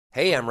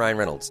Hey, I'm Ryan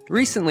Reynolds.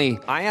 Recently,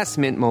 I asked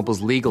Mint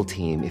Mobile's legal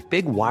team if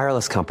big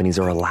wireless companies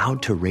are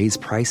allowed to raise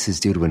prices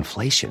due to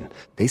inflation.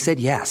 They said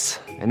yes.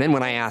 And then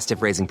when I asked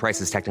if raising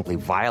prices technically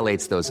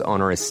violates those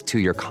onerous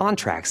two-year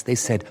contracts, they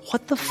said,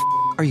 "What the f***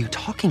 are you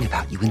talking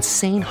about, you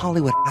insane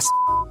Hollywood ass?"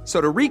 So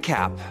to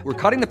recap, we're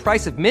cutting the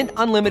price of Mint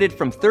Unlimited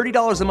from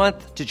 $30 a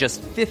month to just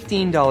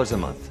 $15 a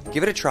month.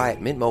 Give it a try at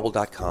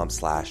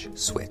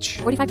mintmobile.com/switch.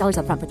 $45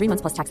 up front for 3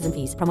 months plus taxes and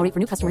fees. Promo rate for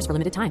new customers for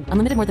limited time.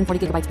 Unlimited more than 40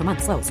 gigabytes per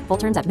month. Slows full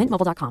terms at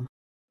mintmobile.com.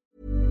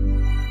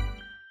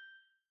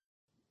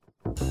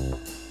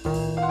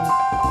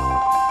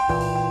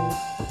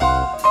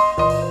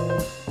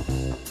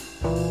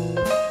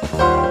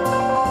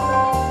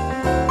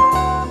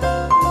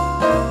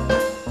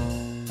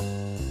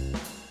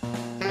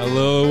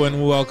 Hello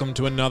and welcome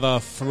to another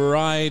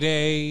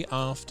Friday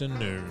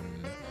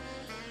afternoon,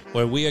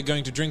 where we are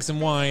going to drink some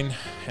wine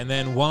and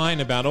then whine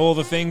about all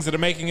the things that are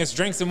making us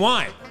drink some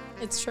wine.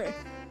 It's true.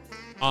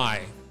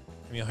 I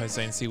am your host,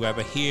 Zane C.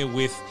 Weber, here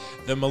with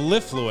the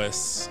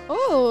mellifluous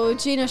Oh,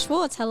 Gina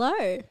Schwartz,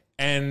 hello.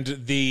 and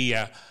the,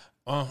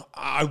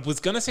 I was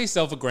going to say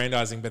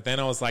self-aggrandizing, but then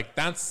I was like,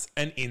 that's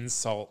an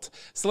insult.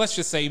 So let's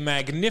just say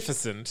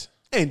magnificent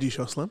Andy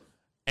Schosler.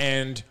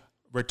 and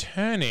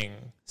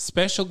returning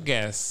special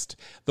guest,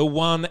 the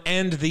one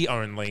and the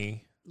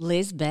only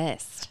Liz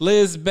Best.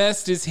 Liz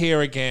Best is here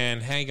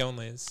again. How you going,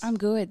 Liz? I'm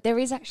good. There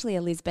is actually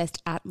a Liz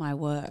Best at my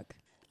work.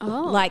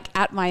 Oh. Like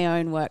at my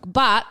own work.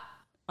 But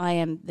I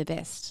am the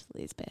best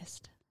Liz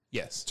Best.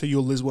 Yes. So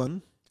you're Liz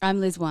 1. I'm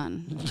Liz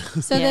 1.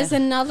 So Yeah. there's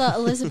another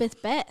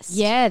Elizabeth Best.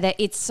 Yeah,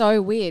 it's so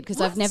weird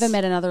because I've What? never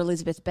met another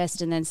Elizabeth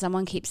Best, and then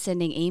someone keeps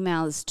sending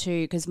emails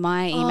to, because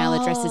my email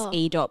address is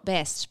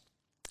e.best.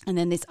 And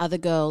then this other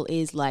girl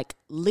is like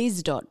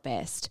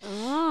Liz.best.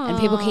 And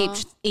people keep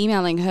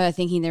emailing her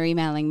thinking they're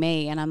emailing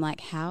me. And I'm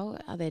like, how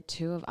are there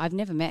two of... I've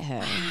never met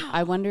her.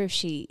 I wonder if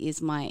she is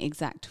my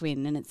exact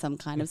twin and it's some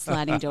kind of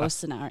sliding door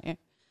scenario.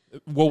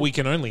 Well, we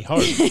can only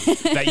hope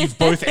that you've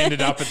both ended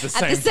up at the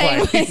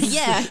same place.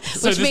 Yeah.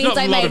 So Which there's means not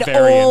a I lot of made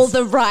variance. all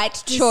the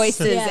right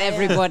choices, yeah.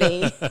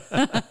 everybody.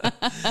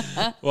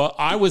 Well,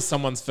 I was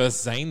someone's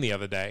first Zane the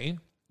other day.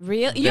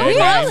 Really? Their You're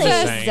name the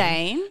was first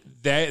Zane.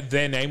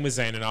 Their name was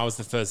Zane, and I was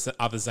the first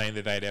other Zane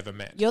that they'd ever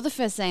met. You're the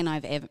first Zane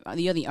I've ever...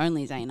 You're the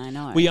only Zane I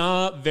know. We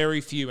are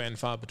very few and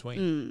far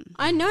between.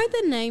 I know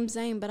the name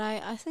Zane, but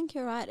I think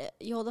you're right.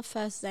 You're the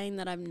first Zane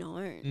that I've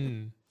known.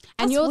 And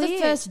That's you're the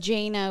weird. first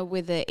Gina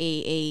with a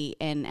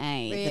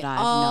E-E-N-A Re- that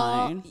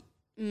I've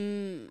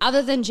known.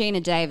 Other than Gina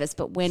Davis,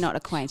 but we're not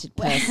acquainted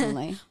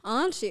personally.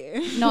 Aren't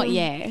you? Not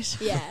yet.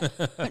 Yeah.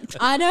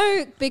 I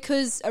know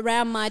because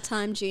around my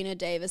time, Gina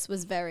Davis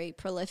was very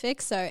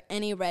prolific. So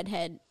any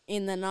redhead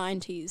in the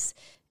 90s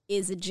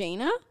is a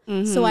Gina.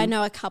 So I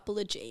know a couple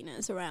of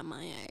Ginas around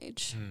my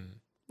age,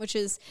 which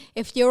is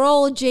if you're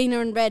all Gina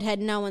and redhead,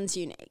 no one's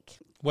unique.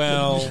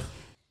 Well,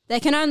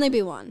 There can only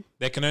be one.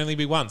 there can only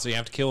be one, so you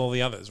have to kill all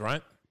the others,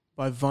 right?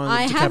 By violent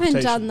I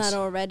haven't done decapitations. that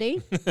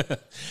already.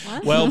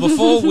 Well,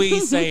 before we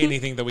say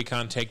anything that we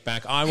can't take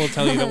back, I will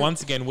tell you that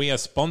once again we are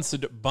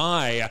sponsored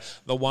by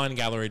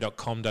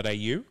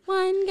thewinegallery.com.au.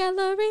 Wine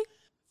gallery.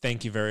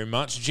 Thank you very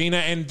much, Gina.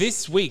 And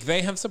this week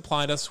they have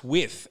supplied us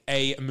with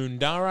a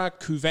Mundara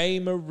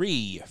Cuvée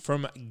Marie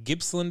from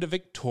Gippsland,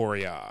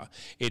 Victoria.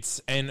 It's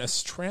an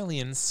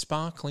Australian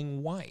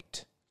sparkling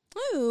white.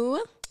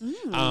 Ooh.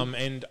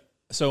 And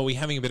so are we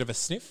having a bit of a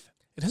sniff?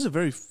 It has a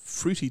very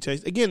fruity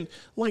taste. Again,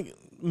 like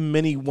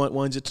many white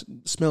wines, it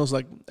smells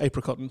like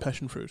apricot and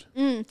passion fruit.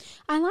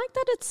 I like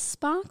that it's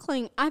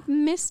sparkling. I've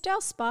missed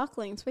our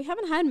sparklings. We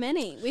haven't had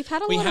many. We've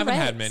had a We lot of haven't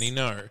had reds. many,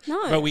 no.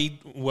 No. But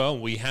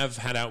we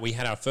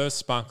had our first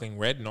sparkling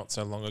red not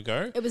so long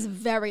ago. It was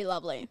very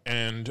lovely.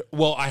 And,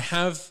 well, I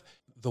have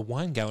the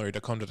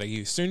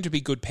winegallery.com.au, soon to be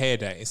Good Pear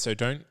Day, so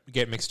don't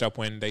get mixed up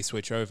when they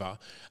switch over.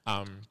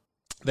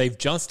 They've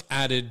just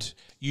added,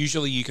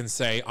 usually you can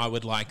say, I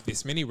would like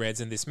this many reds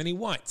and this many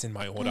whites in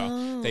my order.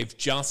 Oh. They've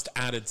just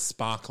added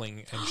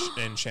sparkling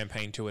and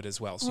champagne to it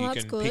as well. So Well, you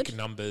that's can good. pick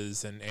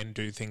numbers and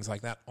do things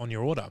like that on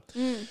your order.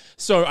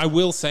 So I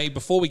will say,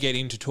 before we get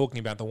into talking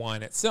about the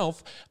wine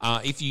itself,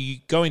 if you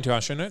go into our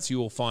show notes, you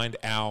will find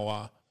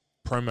our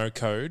promo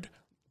code,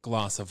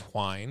 Glass of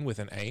Wine with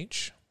an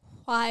H.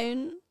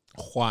 Wine.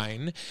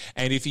 Wine.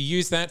 And if you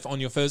use that on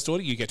your first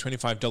order, you get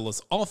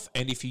 $25 off.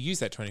 And if you use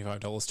that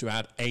 $25 to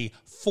add a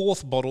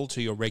fourth bottle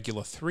to your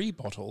regular 3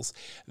 bottles,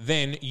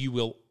 then you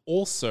will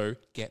also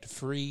get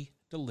free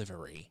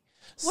delivery.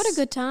 What a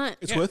good time.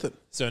 It's worth it.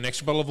 So an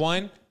extra bottle of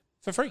wine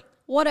for free.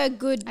 What a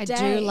good I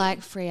day. do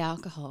like free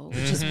alcohol,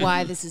 which is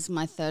why this is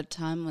my third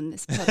time on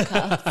this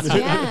podcast.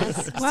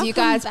 Yes. So you Welcome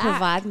guys back.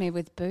 provide me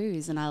with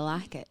booze and I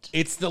like it.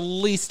 It's the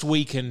least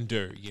we can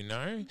do, you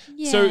know?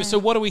 Yeah. So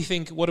what do we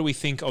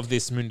think of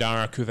this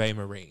Mundara Cuvée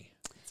Marie?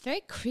 It's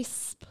very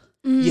crisp.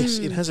 Yes,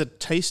 it has a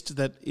taste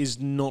that is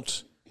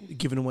not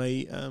given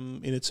away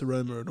in its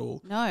aroma at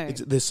all. No.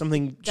 There's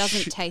something...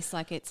 Doesn't taste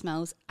like it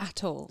smells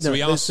at all. So No,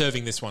 we are there's-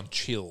 serving this one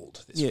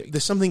chilled this week.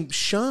 there's something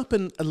sharp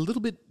and a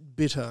little bit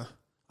bitter.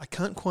 I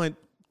can't quite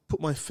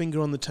put my finger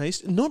on the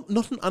taste. Not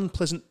an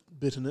unpleasant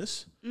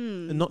bitterness,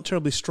 and not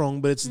terribly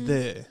strong, but it's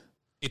there.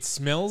 It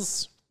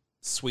smells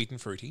sweet and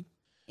fruity,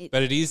 It-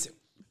 but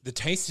the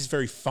taste is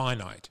very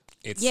finite.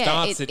 It Yeah,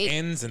 starts, it- it it-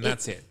 ends, and it-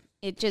 that's it.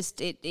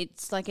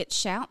 It's like it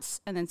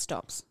shouts and then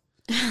stops.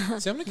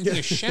 So I'm not giving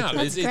a shout.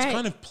 It's great.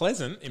 kind of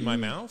pleasant in my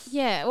mouth.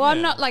 Yeah. Well, I'm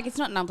Yeah. not like it's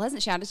not an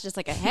unpleasant shout. It's just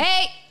like a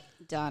hey,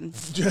 done.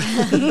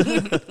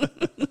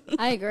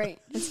 I agree.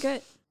 It's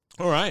good.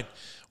 All right.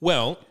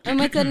 Well, And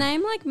with a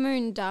name like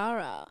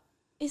Moondara,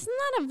 isn't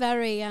that a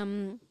very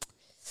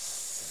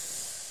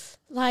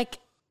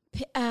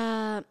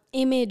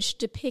image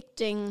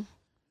depicting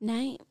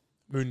name?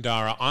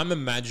 Moondara, I'm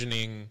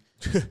imagining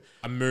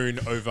a moon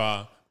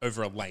over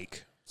a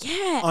lake.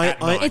 Yeah,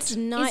 At night. it's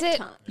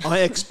nighttime. I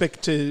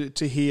expect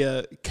to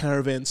hear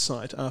caravan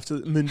site after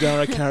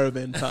Moondara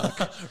Caravan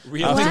Park.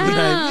 Really? After the name.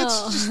 Wow.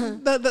 It's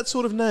just that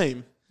sort of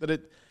name. That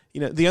it,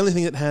 the only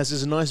thing it has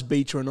is a nice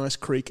beach or a nice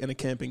creek and a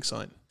camping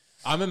site.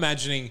 I'm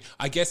imagining,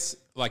 I guess,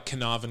 like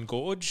Carnarvon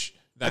Gorge,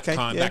 that Okay,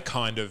 kind yeah. that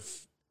kind of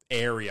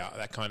area,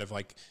 that kind of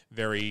like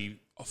very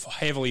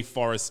heavily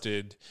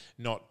forested,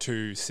 not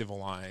too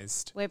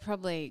civilized. We're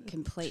probably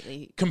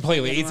completely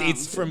Completely. getting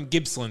It's wrong. from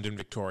Gippsland in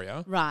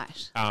Victoria.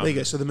 Right. There you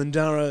go. So the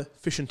Moondara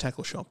Fish and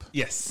Tackle Shop.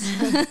 Yes.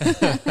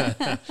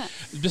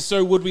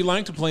 So would we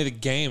like to play the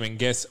game and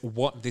guess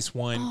what this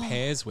wine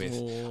pairs with?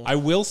 I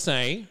will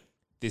say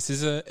this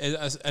is a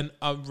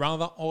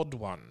rather odd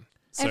one.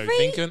 So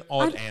think an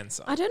odd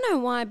answer. I don't know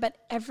why, but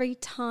every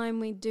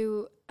time we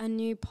do a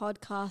new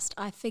podcast,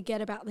 I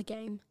forget about the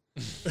game.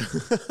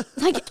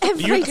 Like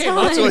every You came time.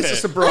 up to it. It's a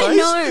surprise. I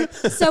know.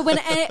 So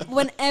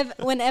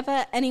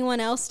whenever anyone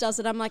else does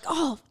it, I'm like,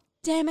 oh,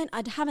 damn it,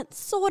 I haven't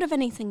thought of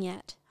anything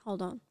yet.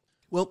 Hold on.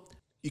 Well,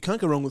 you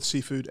can't go wrong with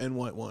seafood and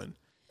white wine.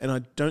 And I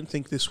don't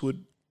think this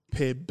would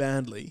pair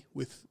badly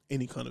with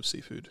any kind of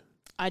seafood.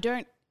 I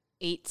don't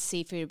eat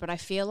seafood, but I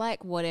feel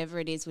like whatever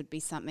it is would be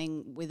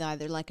something with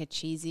either like a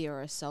cheesy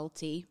or a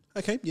salty.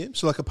 Okay, yeah.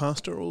 So like a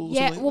pasta or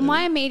Yeah. something? Well,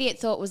 my immediate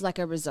thought was like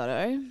a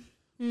risotto.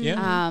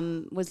 yeah.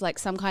 Was like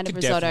some kind of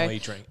Could risotto definitely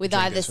drink with this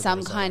either with a some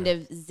risotto. kind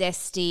of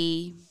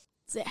zesty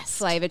Zest.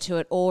 flavor to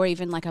it, or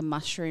even like a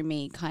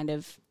mushroomy kind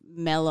of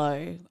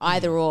mellow.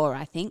 Either or,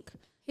 I think.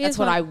 Here's That's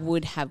what one- I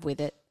would have with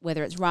it.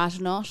 Whether it's right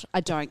or not,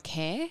 I don't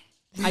care.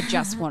 I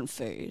just want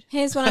food.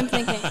 Here's what I'm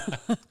thinking.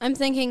 I'm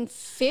thinking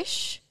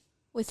fish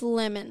with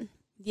lemon.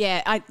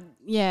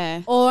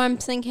 Yeah. Or I'm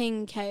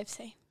thinking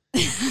KFC.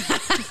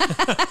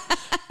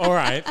 All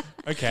right.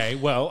 Okay.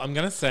 Well, I'm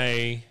going to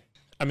say,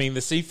 I mean,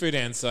 the seafood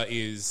answer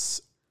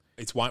is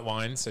it's white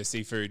wine, so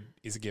seafood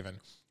is a given.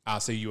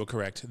 So you were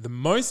correct. The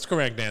most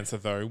correct answer,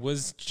 though,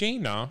 was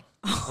Gina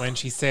when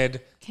she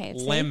said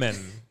KFC. lemon.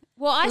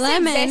 Well, I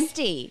Lemon. said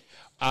zesty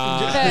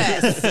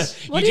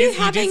first. What are you You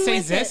having did say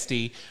with it?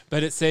 zesty,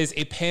 but it says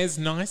it pairs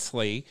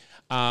nicely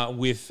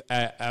with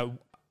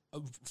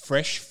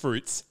fresh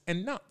fruits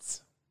and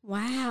nuts.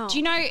 Wow. Do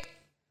you know,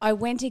 I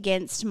went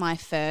against my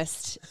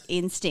first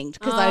instinct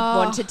because I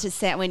wanted to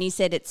say, when you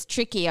said it's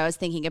tricky, I was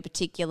thinking a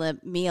particular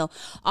meal.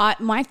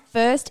 My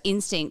first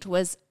instinct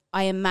was,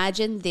 I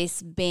imagine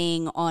this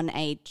being on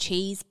a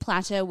cheese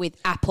platter with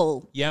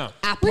apple. Yeah.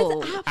 Apple.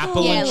 With apple.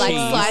 Apple Yeah, and like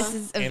cheese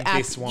slices of and apple.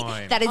 this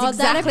wine. That is Oh, that'd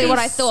exactly be what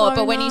I thought.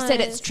 so But when you said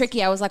it's nice.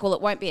 tricky, I was like, well,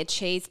 it won't be a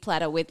cheese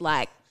platter with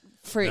like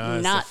fruit No, and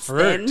it's the nuts,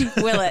 fruit.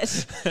 then, will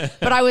it?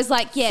 But I was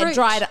like, yeah, Fruit.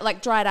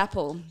 dried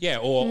apple. Yeah,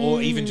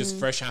 or even just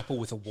fresh apple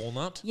with a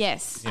walnut.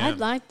 Yes. Yeah. I'd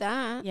like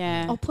that.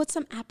 Yeah. I'll put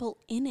some apple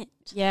in it.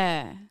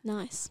 Yeah.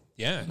 Nice.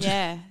 Yeah.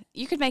 Yeah.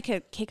 You could make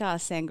a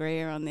kick-ass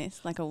sangria on this,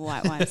 like a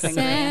white wine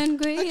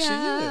sangria.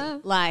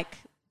 Sangria. Like,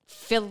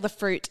 fill the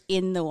fruit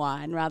in the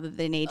wine rather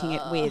than eating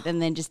it with,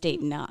 and then just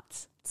eat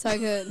nuts. So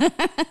good.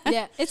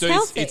 Yeah. It's So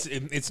healthy.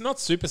 it's not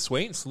super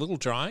sweet. It's a little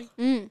dry.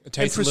 It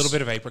tastes a for little s-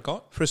 bit of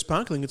apricot. For a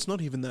sparkling, it's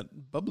not even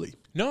that bubbly.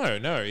 No,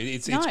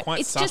 it's No, quite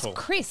it's subtle. just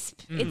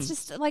crisp. It's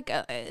just like,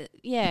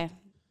 yeah.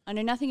 I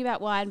know nothing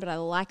about wine, but I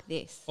like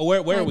this. Or where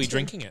are Mine we too.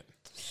 drinking it?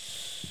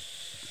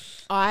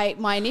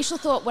 My initial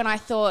thought when I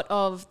thought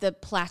of the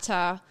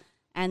platter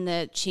and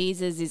the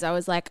cheeses is I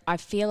was like, I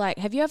feel like,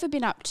 have you ever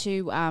been up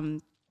to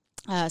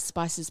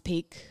Spices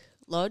Peak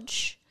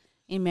Lodge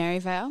in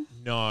Maryvale?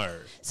 No.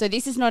 So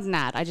this is not an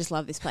ad. I just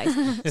love this place.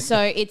 So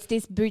it's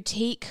this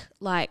boutique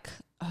like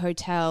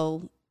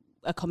hotel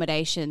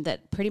accommodation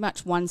that pretty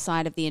much one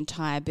side of the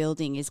entire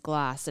building is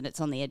glass and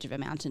it's on the edge of a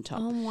mountaintop.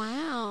 Oh,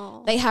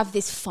 wow. They have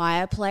this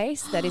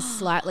fireplace that is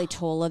slightly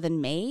taller than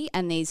me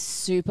and these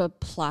super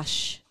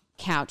plush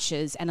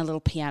couches and a little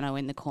piano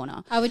in the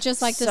corner. I would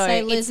just like to So say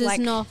it's Liz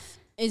like-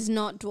 is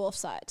not dwarf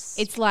size.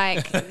 It's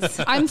like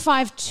I'm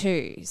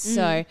 5'2",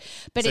 so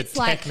but So it's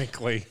like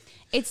technically,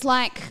 it's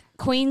like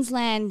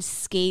Queensland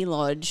ski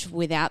lodge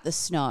without the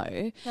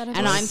snow. That'd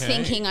And be I'm Okay.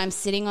 thinking I'm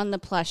sitting on the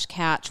plush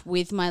couch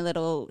with my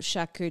little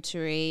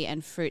charcuterie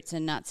and fruits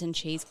and nuts and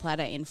cheese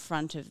platter in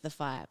front of the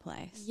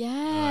fireplace.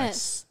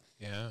 yes.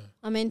 yeah.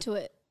 I'm into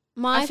it.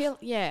 I feel,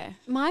 yeah.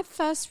 My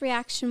first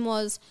reaction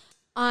was,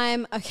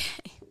 I'm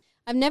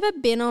I've never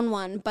been on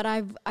one, but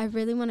I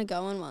really want to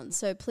go on one.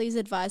 So please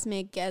advise me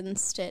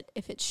against it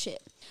if it's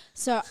shit.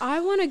 So I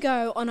want to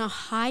go on a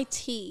high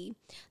tea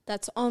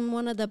that's on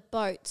one of the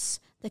boats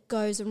that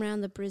goes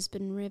around the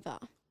Brisbane River.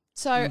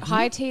 So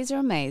high teas are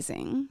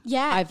amazing.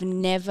 Yeah. I've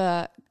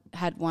never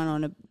had one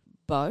on a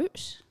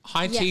boat.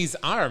 High teas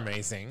are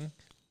amazing.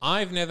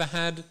 I've never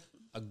had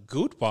a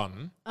good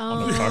one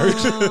on a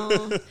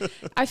boat.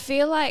 I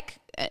feel like,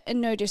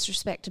 no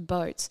disrespect to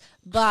boats,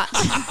 but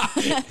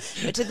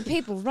to the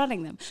people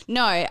running them.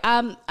 No,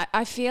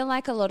 I feel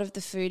like a lot of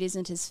the food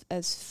isn't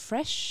as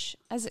fresh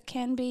as it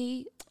can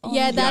be.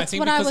 Yeah, I that's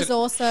think what I because was it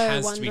also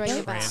has to be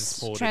wondering about.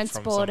 Transported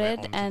from somewhere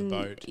onto and the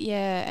boat.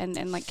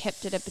 and like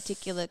kept at a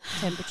particular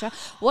temperature.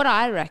 What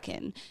I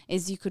reckon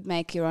is you could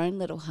make your own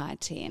little high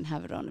tea and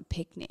have it on a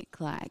picnic,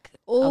 like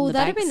Oh, on the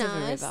that'd be banks of a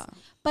nice. river.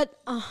 But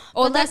Or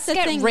but let's that's the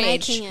get thing,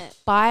 rich, making it.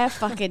 buy a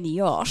fucking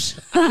yacht,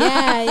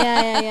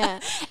 Yeah.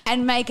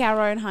 and make our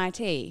own high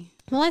tea.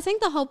 Well, I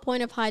think the whole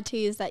point of high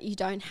tea is that you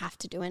don't have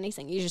to do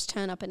anything. You just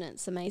turn up and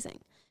it's amazing.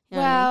 You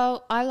know what I mean?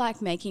 Well, I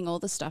like making all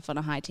the stuff on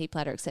a high tea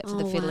platter except for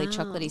the fiddly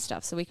chocolatey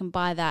stuff. So we can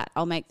buy that.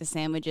 I'll make the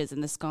sandwiches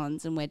and the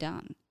scones and we're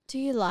done. Do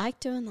you like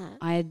doing that?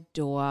 I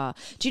adore.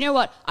 Do you know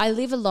what? I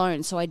live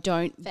alone, so I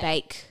don't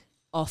bake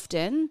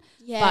often.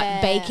 Yeah.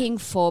 But baking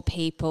for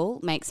people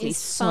makes me It's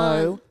so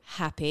fun.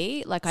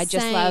 happy. Like I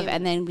just love, Same.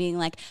 and then being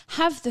like,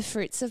 have the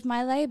fruits of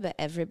my labor,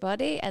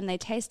 everybody. And they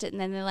taste it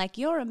and then they're like,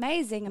 you're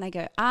amazing. And I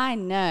go, I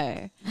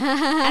know.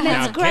 And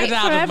Now it's great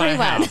get for out of my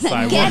everyone. house,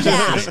 I Get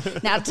want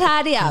out. Now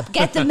tidy up.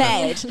 Get the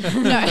maid.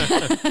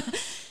 No.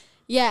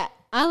 Yeah,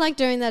 I like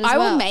doing that as I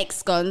well. will make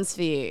scones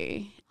for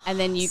you. And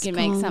then you can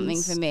make something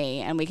Scones. for me,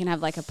 and we can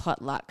have like a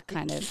potluck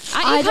kind of.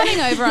 Aren't you coming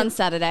over on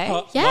Saturday?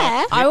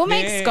 Yeah. I will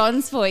make Picnic.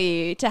 scones for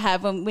you to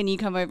have when you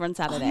come over on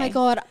Saturday. Oh my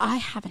God, I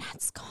haven't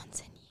had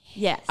scones in years.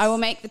 Yeah, I will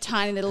make the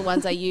tiny little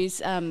ones. I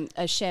use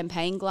a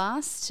champagne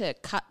glass to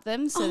cut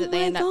them so that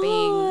they end up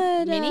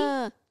being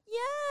mini.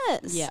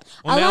 Yes. Yeah.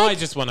 Well, I now like- I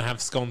just want to have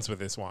scones with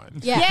this wine.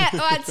 Yeah.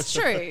 Well, it's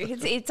true.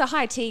 It's a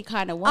high tea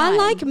kind of I wine.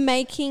 like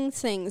making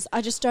things.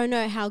 I just don't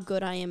know how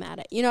good I am at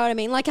it. You know what I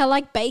mean? Like I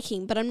like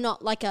baking, but I'm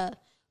not like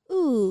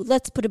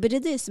let's put a bit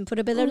of this and put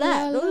a bit of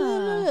that. la,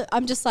 la.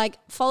 I'm just like,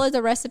 follow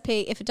the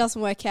recipe. If it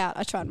doesn't work out,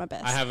 I tried my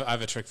best. I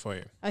have a trick for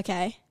you.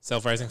 Okay.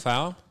 Self-raising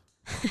flour,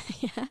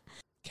 Yeah.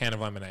 can of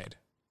lemonade.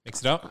 Mix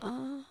it up,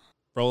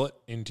 roll it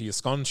into your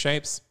scone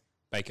shapes,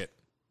 bake it.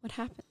 What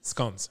happened?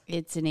 Scones.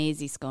 It's an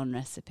easy scone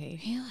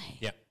recipe. Really?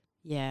 Yeah.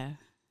 Yeah.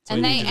 all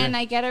And you need to do.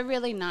 they get a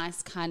really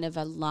nice kind of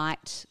a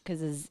light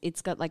because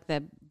it's got like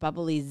the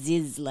bubbly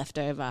zizz left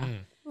over.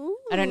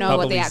 I don't know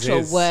what the Bubbly actual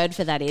zizz. word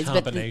for that is,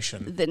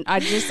 Combination. but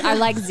I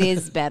like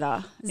zizz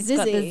better. It's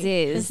got the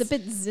zizz. It's a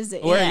bit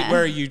zizzy.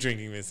 Where are you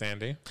drinking this,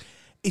 Andy?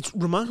 It's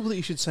remarkable that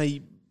you should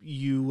say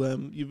you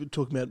were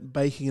talking about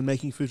baking and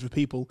making food for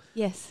people.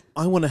 Yes.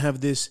 I want to have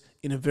this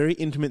in a very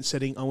intimate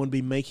setting. I want to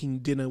be making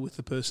dinner with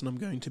the person I'm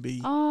going to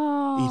be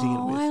Oh, eating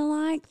it with I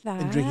like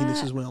that. and drinking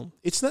this as well.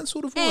 It's that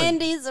sort of wine.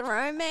 And is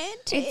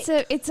romantic.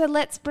 It's a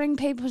let's bring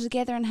people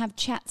together and have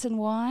chats and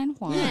wine.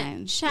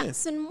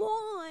 Chats and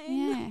wine.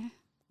 Yeah.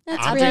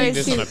 That's I'm really doing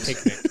this cute. on a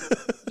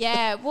picnic.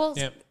 Yeah, well,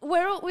 Yep.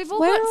 we've all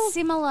We're got all-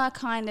 similar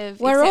kind of.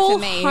 we're except all for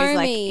me, who's like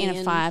homey in a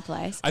and-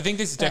 fireplace. I think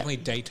this is definitely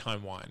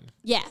daytime wine.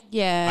 Yeah.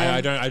 Yeah,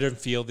 I don't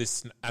feel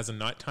this as a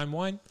nighttime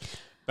wine,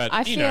 but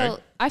I you know,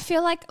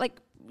 feel like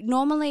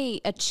normally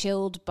a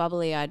chilled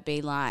bubbly I'd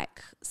be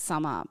like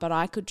summer, but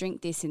I could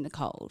drink this in the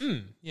cold.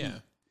 yeah.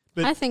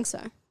 But I think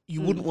so.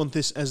 you wouldn't want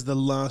this as the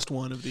last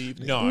wine of the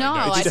evening. No, No,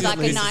 it's it's like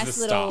definitely- a this is nice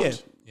the little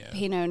start. Yeah.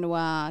 Pinot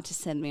Noir to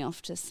send me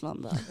off to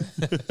slumber.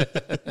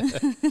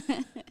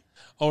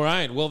 All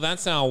right. Well,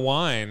 that's our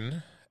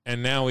wine.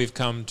 And now we've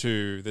come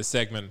to the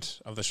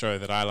segment of the show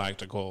that I like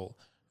to call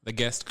the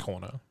guest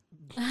corner.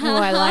 Oh,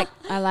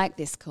 I like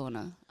this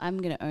corner.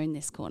 I'm going to own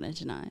this corner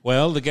tonight.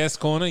 Well, the guest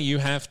corner, you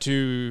have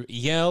to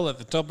yell at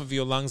the top of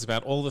your lungs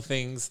about all the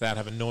things that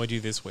have annoyed you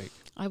this week.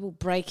 I will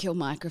break your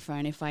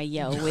microphone if I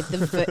yell with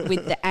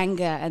the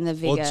anger and the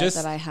vigor just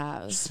that I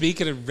have. Speak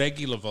at a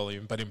regular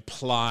volume, but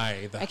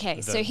imply that.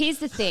 Okay, so here's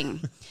the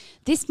thing.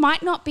 This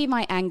might not be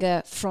my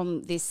anger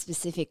from this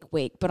specific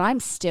week, but I'm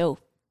still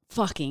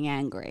fucking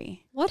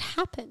angry. What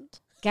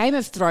happened? Game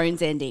of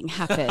Thrones ending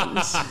happened.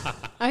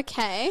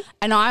 Okay.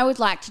 And I would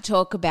like to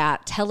talk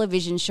about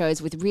television shows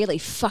with really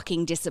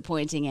fucking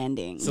disappointing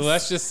endings. So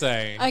let's just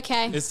say,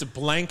 Okay. it's a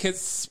blanket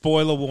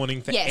spoiler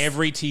warning for Yes.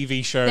 every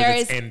TV show There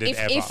that's is, ended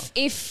ever.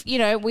 if you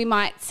know, we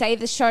might say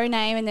the show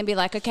name and then be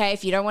like, okay,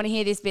 if you don't want to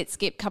hear this bit,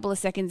 skip a couple of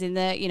seconds in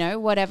the, you know,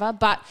 whatever.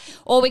 But,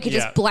 or we could Yeah.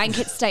 just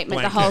blanket statement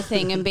Blanket. the whole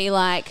thing and be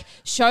like,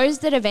 shows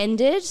that have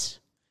ended.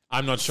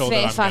 I'm not sure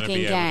Fair that I'm going to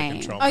be fucking able game. to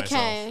control myself.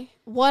 Okay.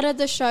 What are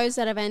the shows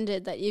that have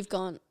ended that you've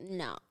gone,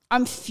 no?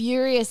 I'm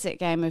furious at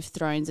Game of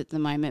Thrones at the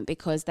moment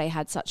because they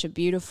had such a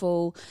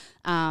beautiful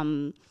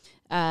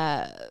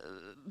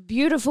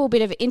beautiful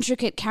bit of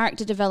intricate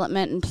character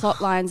development and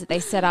plot lines that they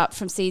set up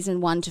from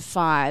season 1 to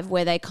 5,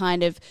 where they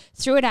kind of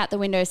threw it out the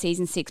window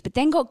season 6, but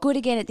then got good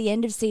again at the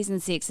end of season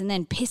 6 and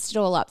then pissed it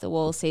all up the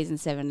wall season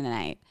 7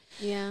 and 8.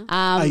 Yeah.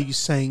 Are you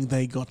saying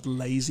they got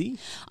lazy?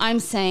 I'm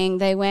saying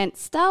they went,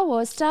 Star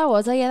Wars.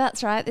 Oh, yeah,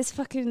 that's right. This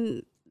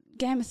fucking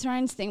Game of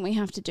Thrones thing we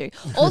have to do.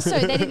 Also,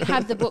 they didn't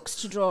have the books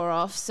to draw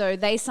off, so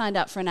they signed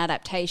up for an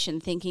adaptation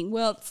thinking,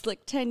 well, it's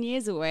like 10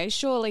 years away.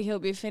 Surely he'll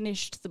be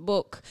finished the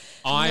book.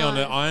 I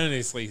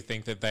honestly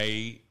think that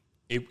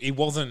it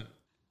wasn't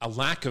a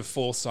lack of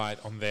foresight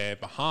on their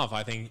behalf.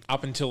 I think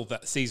up until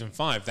that season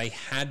 5, they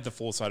had the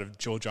foresight of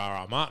George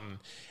R.R. Martin,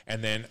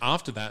 and then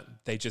after that,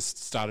 they just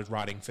started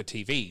writing for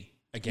TV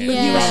again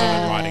rather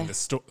than writing the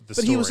story.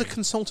 But he was a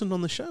consultant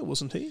on the show,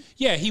 wasn't he?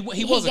 Yeah, he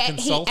was a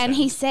consultant. And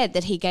he said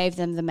that he gave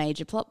them the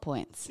major plot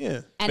points.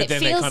 Yeah. And but it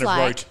then they feels kind of like,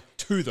 wrote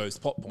to those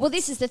plot points. well,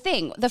 this is the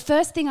thing. The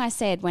first thing I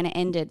said when it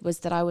ended was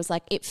that I was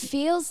like, it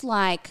feels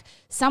like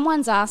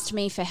someone's asked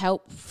me for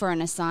help for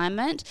an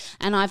assignment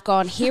and I've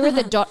gone, here are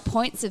the dot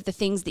points of the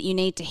things that you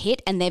need to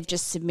hit, and they've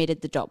just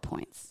submitted the dot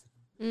points.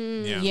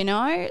 Yeah. You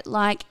know?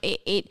 Like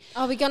it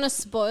Are we going to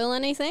spoil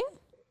anything?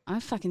 I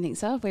fucking think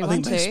so if we I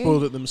want think to. they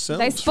spoiled it themselves.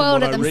 They from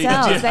spoiled what it I read.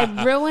 themselves.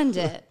 They ruined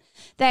it.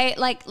 They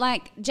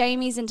like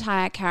Jamie's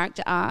entire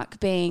character arc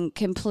being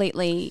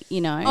completely,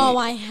 you know. Oh,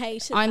 I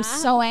hated I'm that.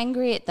 so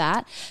angry at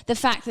that. The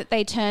fact that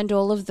they turned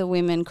all of the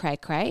women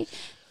cray-cray.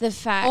 The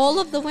fact All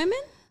of the women?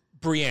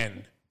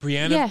 Brienne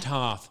Yeah. of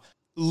Tarth,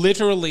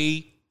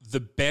 literally the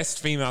best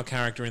female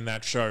character in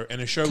that show, and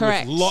a show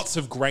Correct. with lots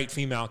of great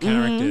female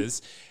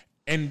characters.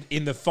 And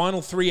in the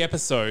final 3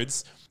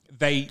 episodes,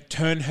 they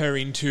turn her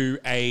into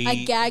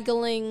A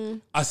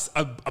gaggling.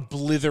 a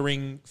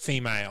blithering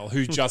female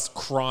who just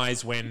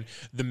cries when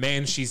the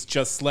man she's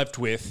just slept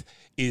with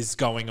is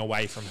going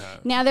away from her.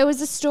 Now, there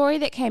was a story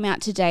that came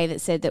out today that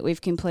said that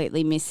we've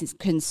completely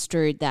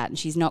misconstrued that, and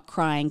she's not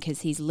crying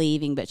because he's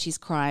leaving, but she's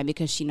crying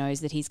because she knows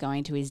that he's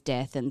going to his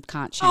death and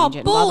can't change it,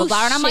 and blah, blah,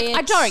 blah. And I'm like,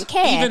 I bullshit. don't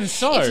care. Even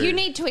so. If you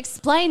need to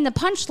explain the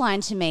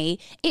punchline to me,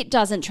 it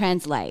doesn't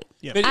translate.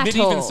 Yeah. But At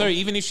even all. so,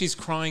 even if she's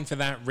crying for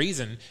that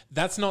reason,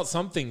 that's not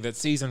something that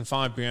season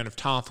 5 Brienne of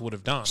Tarth would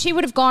have done. She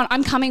would have gone,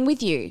 I'm coming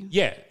with you.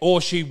 Yeah,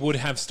 or she would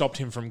have stopped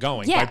him from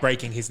going Yeah. by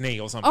breaking his knee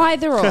or something.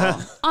 Either or.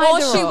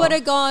 Or she would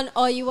have gone,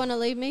 oh, you want to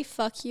leave me?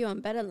 Fuck you, I'm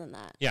better than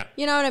that. Yeah.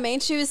 You know what I mean?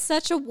 She was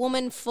such a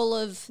woman full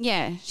of...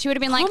 Yeah, she would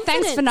have been like,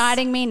 thanks for Confidence.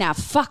 knighting me, now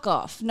fuck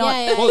off. Not,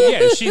 Yeah, yeah. Well,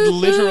 yeah, she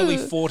literally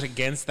fought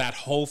against that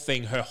whole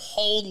thing her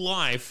whole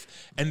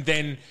life, and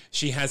then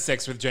she has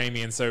sex with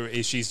Jamie, and so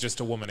she's just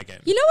a woman again.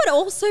 You know what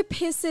also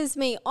pisses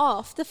me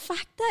off? The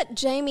fact that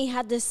Jamie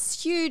had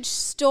this huge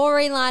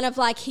storyline of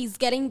like, he's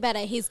getting better,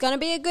 he's going to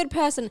be a good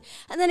person,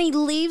 and then he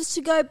leaves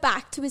to go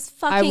back to his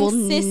fucking I will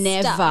sister.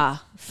 never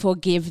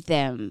forgive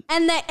them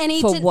And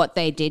he for did, what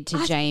they did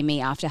to Jamie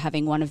after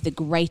having one of the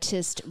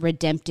greatest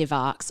redemptive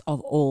arcs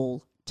of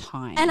all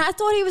time. And I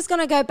thought he was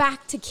going to go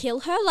back to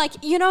kill her. Like,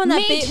 you know, in that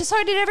Me bit... too,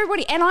 so did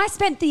everybody. And I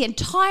spent the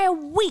entire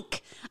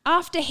week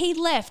after he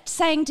left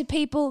saying to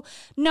people,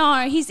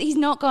 no, he's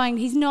not going,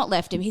 he's not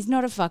left him. He's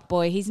not a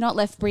fuckboy. He's not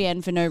left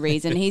Brienne for no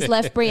reason. He's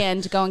left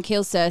Brienne to go and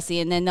kill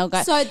Cersei, and then they'll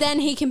go... So then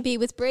he can be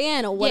with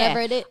Brienne or whatever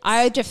Yeah. it is.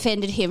 I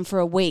defended him for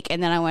a week,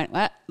 and then I went,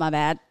 well, my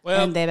bad.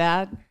 Well- and they're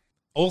bad.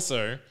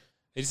 Also,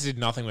 they just did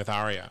nothing with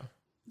Arya.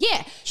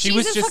 Yeah, She she's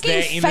was a just fucking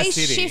there in the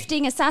city.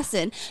 face-shifting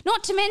assassin.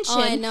 Not to I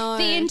mention know.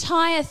 the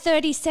entire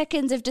 30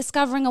 seconds of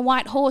discovering a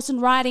white horse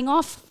and riding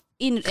off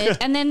in it.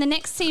 And then the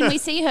next scene we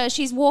see her,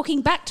 she's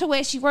walking back to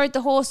where she rode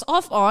the horse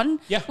off on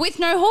Yeah. with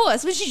no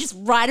horse. Would she just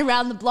ride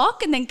around the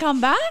block and then come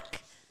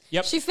back?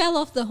 Yep. She fell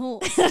off the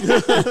horse.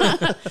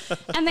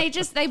 And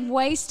they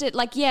wasted,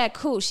 like, yeah,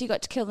 cool, she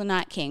got to kill the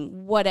Night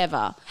King,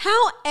 whatever.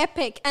 How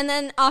epic. And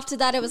then after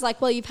that, it was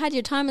like, well, you've had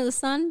your time in the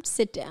sun,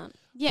 sit down.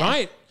 Yeah.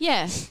 Right.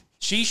 Yeah.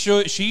 She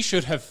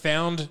should have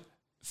found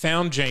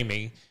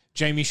Jamie.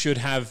 Jamie should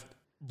have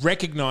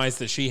recognized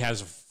that she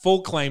has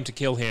full claim to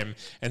kill him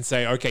and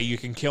say, okay, you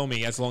can kill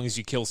me as long as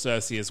you kill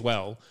Cersei as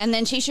well. And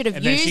then she should have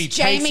And then used she takes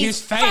Jamie's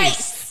his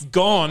face,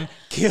 gone,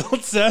 killed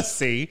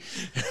Cersei,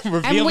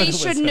 revealed And that we it was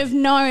shouldn't her have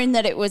known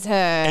that it was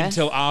her.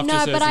 until after No,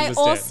 Cersei but I was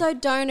also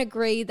dead. don't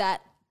agree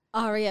that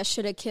Arya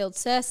should have killed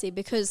Cersei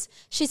because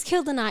she's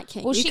killed the Night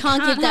King. Well, you she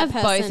can't give that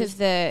have person both of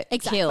the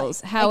Exactly.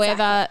 kills.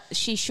 However,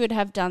 she should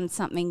have done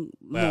something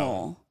more.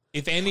 Well,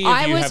 if any of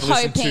I you was have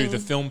listened to hoping- the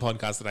film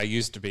podcast that I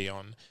used to be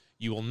on,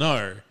 you will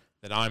know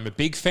that I'm a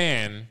big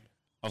fan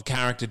of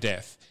character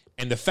death.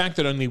 And the fact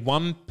that only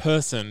one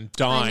person know.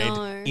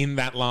 died in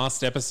that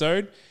last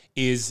episode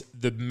is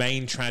the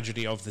main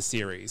tragedy of the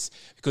series.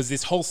 Because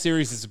this whole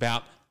series is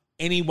about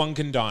anyone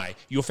can die.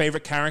 Your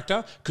favorite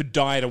character could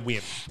die at a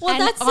whim. Well,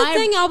 And that's the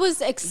thing. I was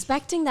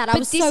expecting that. I But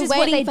was this so is what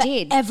waiting they for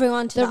did.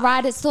 everyone to The die.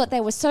 writers thought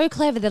they were so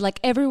clever. They're like,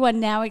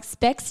 everyone now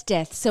expects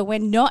death, so we're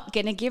not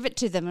going to give it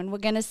to them, and we're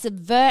going to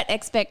subvert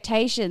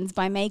expectations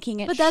by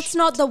making it. But that's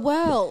not the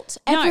world.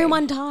 No.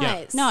 Everyone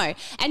dies. No.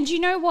 And you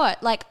know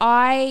what? Like,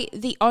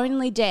 the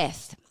only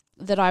death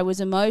that I was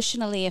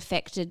emotionally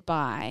affected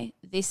by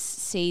this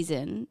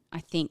season, I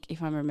think,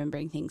 if I'm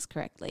remembering things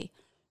correctly,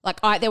 Like,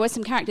 there were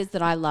some characters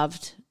that I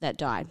loved that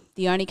died.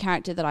 The only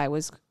character that I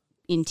was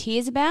in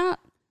tears about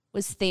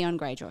was Theon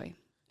Greyjoy.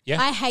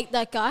 Yeah. I hate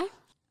that guy.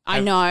 I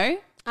know.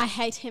 I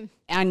hate him.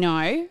 I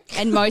know.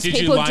 And most Did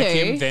people you like do.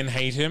 him, then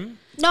hate him?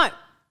 No,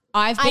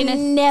 I've I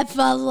been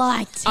never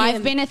liked him.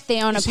 I've been a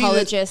Theon Is he the-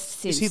 apologist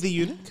since Is he the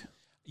eunuch?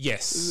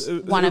 Yes.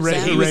 One of them.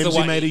 Who He was the Ramsay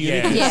one- made a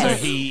eunuch? Yeah. Yes.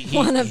 So he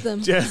one of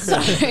them.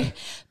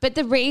 But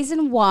the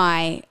reason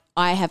why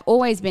I have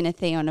always been a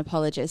Theon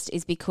apologist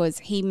is because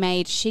he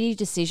made shitty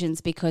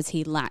decisions because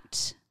he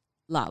lacked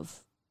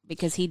love.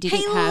 Because he didn't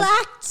He have...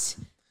 lacked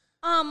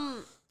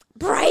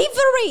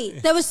bravery.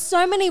 There were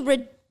so many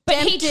redemptive.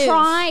 But he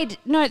tried...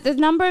 No, the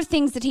number of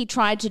things that he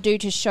tried to do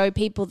to show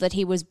people that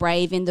he was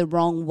brave in the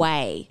wrong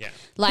way. Yeah.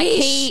 Like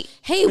He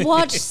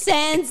watched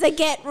Sansa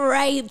get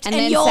raped And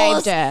and then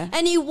yours, saved her.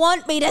 and you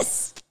want me to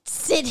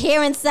sit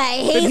here and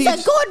say he's a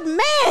he's- good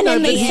man No,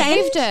 in but the he end?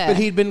 saved her. But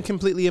he'd been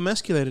completely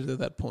emasculated at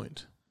that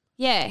point.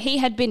 Yeah, he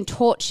had been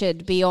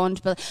tortured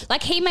beyond...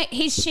 Like,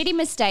 his shitty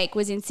mistake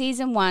was in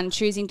season 1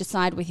 choosing to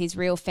side with his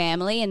real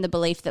family in the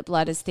belief that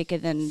blood is thicker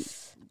than...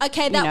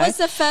 Okay, that know. was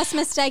the first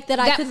mistake that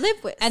I could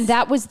live with. And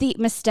that was the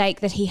mistake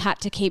that he had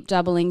to keep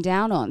doubling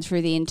down on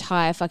through the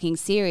entire fucking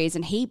series.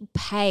 And he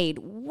paid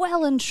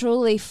well and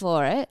truly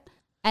for it.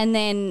 And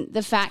then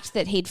the fact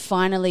that he'd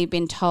finally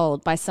been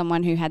told by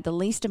someone who had the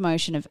least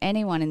emotion of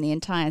anyone in the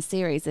entire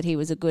series that he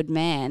was a good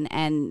man,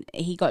 and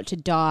he got to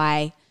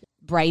die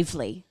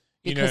bravely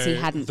because he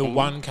hadn't the been.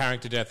 one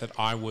character death that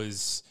I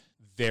was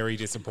very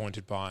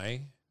disappointed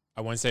by,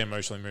 I won't say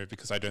emotionally moved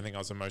because I don't think I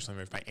was emotionally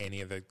moved by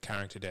any of the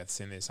character deaths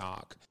in this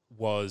arc,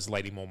 was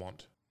Lady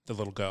Mormont, the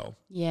little girl.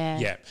 Yeah.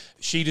 Yeah.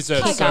 She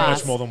deserved so Kick-ass.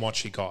 much more than what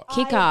she got.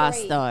 Kick I ass,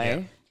 agree. though.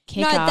 Yeah.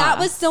 Kick no, that ass.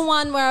 was the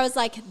one where I was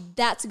like,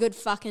 that's a good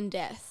fucking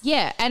death.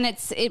 Yeah, and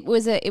it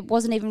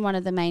wasn't even one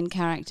of the main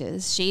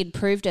characters. She had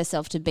proved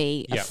herself to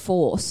be a Yeah.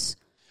 force.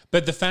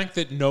 But the fact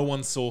that no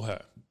one saw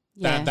her,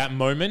 Yeah. that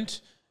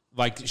moment,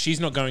 like she's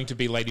not going to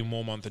be Lady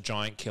Mormont, the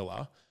giant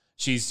killer.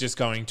 She's just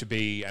going to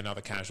be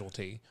another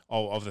casualty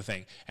of the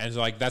thing. And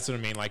like that's what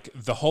I mean. Like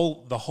the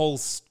whole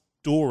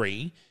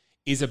story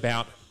is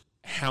about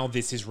how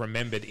this is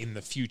remembered in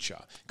the future,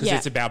 because Yeah.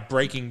 it's about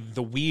breaking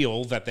the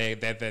wheel that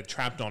they're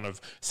trapped on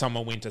of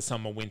summer, winter,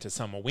 summer, winter,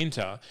 summer,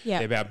 winter. Yeah.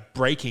 They're about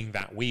breaking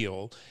that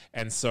wheel,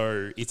 and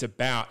so it's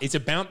about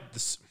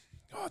this.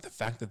 Oh, the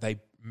fact that they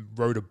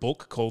wrote a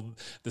book called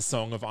The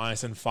Song of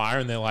Ice and Fire,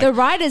 and they're like, The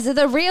writers are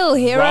the real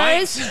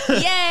heroes.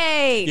 Right?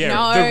 Yay! yeah,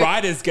 no. the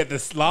writers get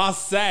this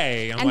last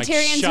say. I'm And like,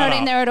 Tyrion's shut not up.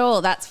 in there at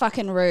all. That's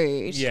fucking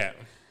rude. Yeah,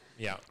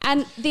 yeah.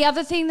 And the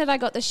other thing that I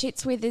got the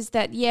shits with is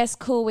that, yes,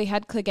 cool, we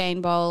had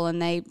Clegane Bowl and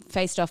they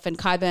faced off, and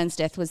Qyburn's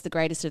death was the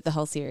greatest of the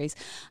whole series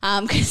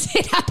because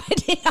it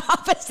happened in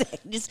half a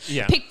second, just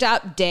Yeah. picked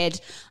up,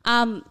 dead.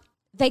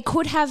 They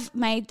could have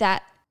made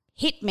that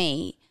hit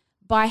me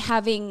by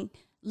having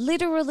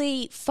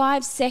literally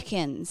 5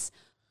 seconds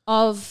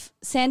of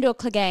Sandor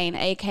Clegane,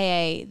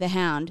 a.k.a. the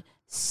Hound,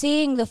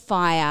 seeing the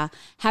fire,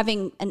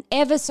 having an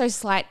ever so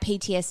slight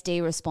PTSD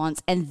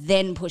response, and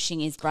then pushing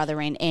his brother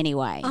in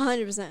anyway.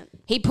 100%.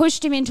 He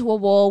pushed him into a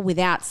wall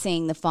without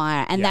seeing the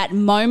fire. And Yeah. that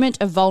moment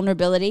of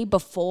vulnerability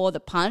before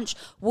the punch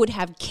would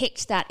have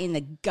kicked that in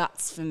the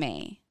guts for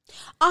me.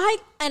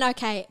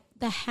 Okay,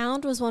 the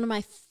Hound was one of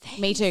my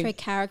Me too. favorite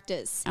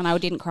characters. And I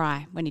didn't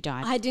cry when he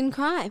died. I didn't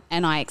cry.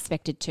 And I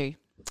expected to.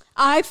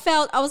 I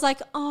was like,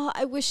 oh,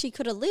 I wish he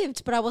could have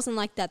lived, but I wasn't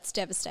like, that's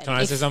devastating. Can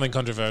I say something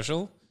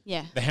controversial?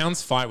 Yeah. The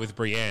Hound's fight with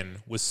Brienne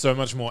was so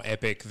much more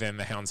epic than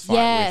the Hound's fight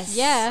Yes. with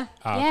Yeah.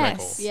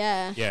 Yes. Gregor.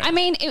 Yeah. Yeah. I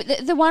mean,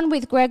 the one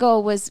with Gregor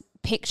was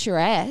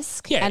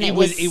picturesque. Yeah, and it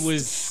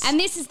was- And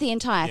this is the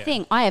entire Yeah.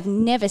 thing. I have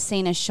never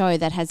seen a show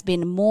that has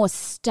been more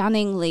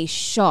stunningly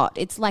shot.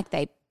 It's like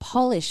they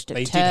polished a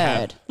they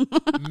turd. did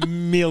have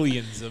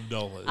millions of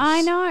dollars.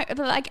 I know, but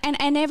like,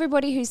 and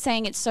everybody who's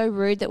saying it's so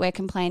rude that we're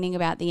complaining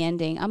about the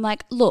ending, I'm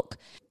like, look,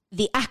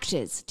 the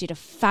actors did a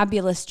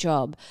fabulous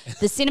job.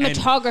 The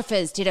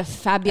cinematographers did a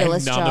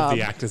fabulous and none job. of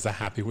the actors are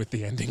happy with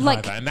the ending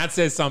Like- either, and that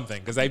says something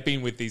because they've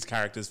been with these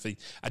characters for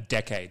a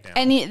decade now.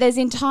 And there's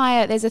a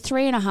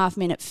 3.5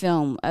 minute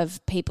film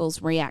of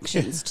people's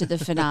reactions to the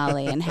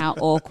finale and how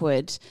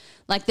awkward.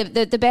 Like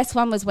the best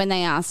one was when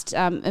they asked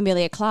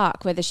Emilia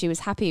Clarke whether she was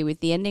happy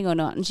with the ending or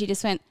not, and she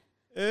just went,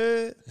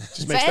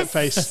 Just makes that "Best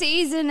face.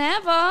 season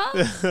ever."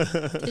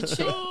 Did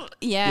she?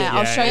 Yeah,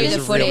 I'll show it you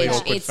was the a really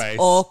footage. awkward It's face.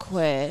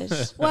 awkward.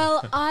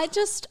 Well,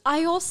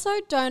 I also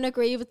don't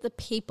agree with the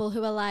people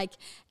who are like,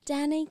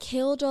 Dany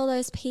killed all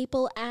those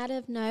people out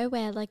of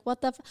nowhere. Like,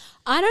 what the?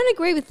 I don't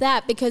agree with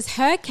that because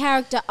her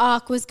character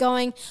arc was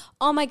going,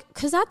 oh my,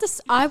 because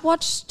I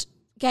watched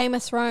Game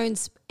of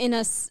Thrones in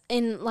a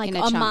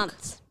chunk.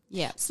 month.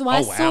 Yeah. So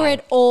I Oh, saw wow.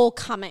 it all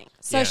coming.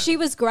 So Yeah. she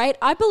was great.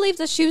 I believed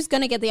that she was going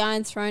to get the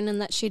Iron Throne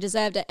and that she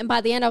deserved it. And by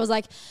the end, I was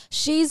like,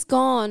 she's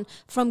gone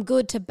from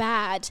good to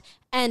bad.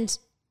 And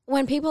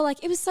when people were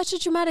like, it was such a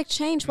dramatic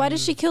change. Why did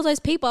she kill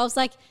those people? I was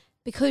like,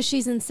 because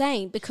she's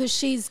insane. Because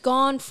she's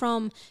gone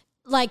from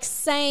like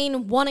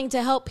sane, wanting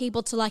to help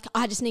people to like,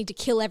 I just need to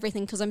kill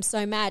everything because I'm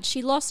so mad.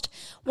 She lost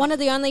one of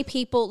the only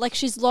people, like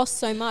she's lost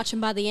so much,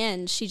 and by the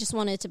end, she just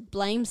wanted to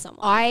blame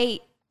someone. I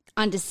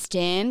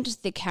understand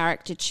the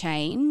character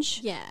change.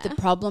 Yeah. The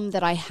problem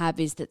that I have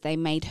is that they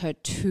made her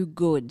too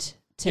good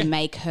to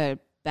make her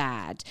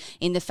bad,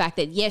 in the fact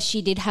that, yes,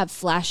 she did have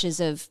flashes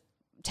of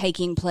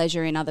taking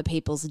pleasure in other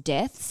people's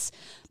deaths,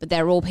 but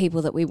they're all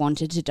people that we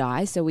wanted to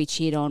die, so we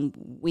cheered on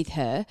with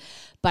her.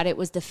 But it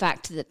was the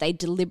fact that they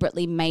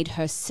deliberately made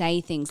her say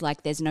things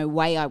like, there's no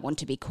way I want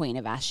to be Queen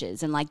of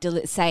Ashes, and like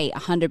say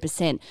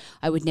 100%,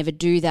 I would never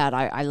do that.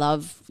 I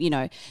love,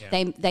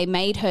 they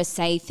made her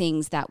say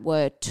things that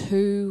were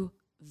too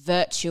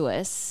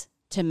virtuous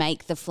to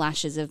make the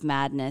flashes of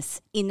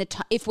madness in the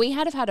if we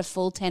had have had a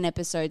full 10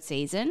 episode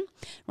season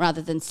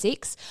rather than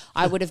 6,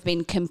 I would have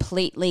been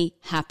completely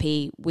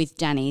happy with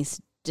Dany's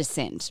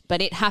descent.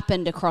 But it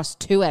happened across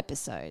 2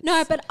 episodes.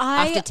 No, but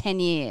after 10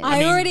 years.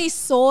 I already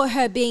saw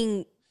her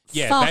being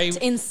Yeah, fucked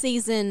in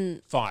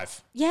season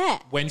 5. Yeah.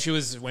 When she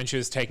was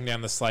taking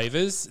down the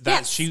slavers,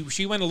 Yes.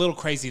 she went a little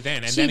crazy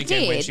then, and She then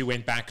again when did. she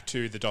went back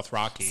to the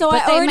Dothraki. So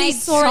But I they already made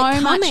saw it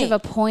so much coming. of a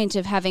point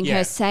of having Yeah.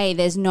 her say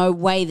there's no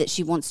way that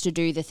she wants to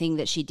do the thing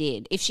that she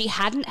did. If she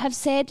hadn't have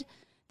said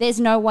there's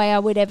no way I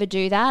would ever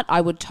do that, I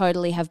would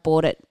totally have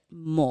bought it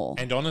more.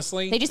 and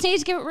honestly, They just needed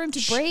to give it room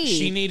to breathe.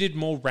 she needed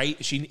more rate.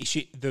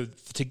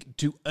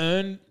 To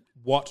earn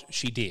what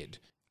she did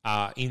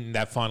in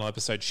that final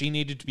episode, she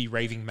needed to be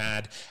raving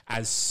mad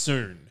as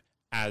soon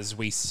as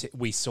we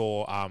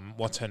saw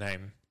what's her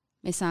name,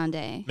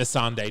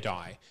 Missandei.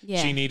 die.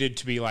 Yeah. She needed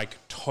to be like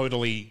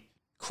totally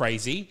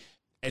crazy.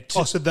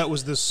 So that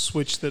was the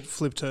switch that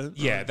flipped her.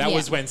 Yeah, that Yeah.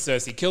 was when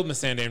Cersei killed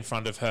Missandei in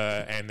front of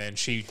her, and then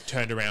she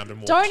turned around and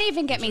walked. Don't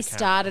even get into me the camp.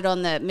 started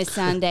on the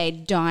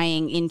Missandei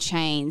dying in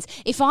chains.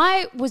 If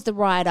I was the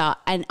writer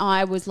and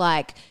I was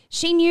like,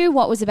 she knew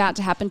what was about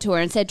to happen to her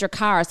and said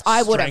Dracarys,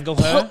 I would have, Strangle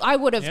her? Yep.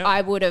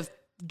 I would have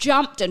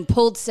jumped and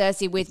pulled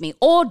Cersei with me,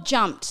 or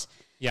jumped.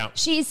 Yeah.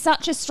 She is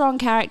such a strong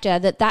character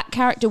that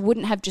character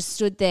wouldn't have just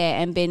stood there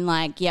and been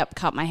like, yep,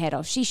 cut my head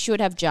off. She should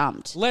have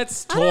jumped.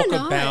 Let's don't talk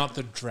know. about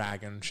the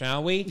dragon,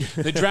 shall we?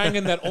 The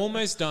dragon that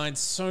almost died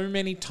so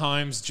many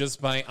times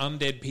just by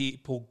undead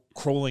people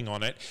crawling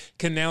on it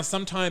can now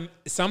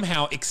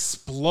somehow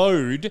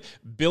explode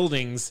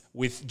buildings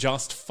with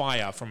just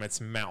fire from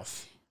its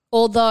mouth.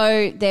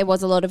 Although there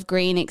was a lot of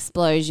green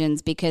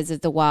explosions because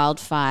of the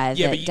wildfire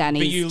that Dany's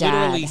but you dad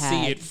literally had.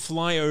 see it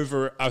fly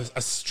over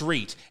a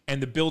street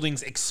and the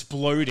buildings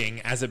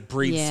exploding as it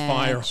breathes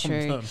fire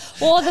on them.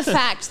 Or the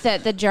fact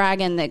that the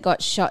dragon that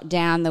got shot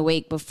down the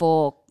week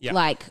before, Yeah.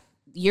 like,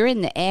 you're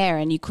in the air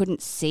and you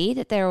couldn't see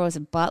that there was a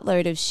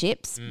buttload of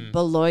ships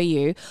below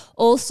you.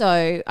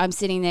 Also, I'm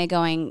sitting there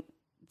going,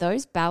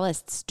 those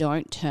ballasts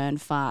don't turn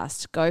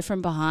fast. Go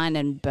from behind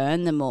and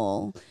burn them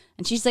all.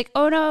 And she's like,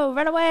 oh no,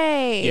 run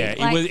away. Yeah,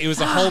 Like, it was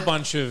a whole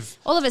bunch of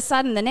all of a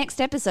sudden, the next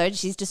episode,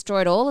 she's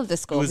destroyed all of the It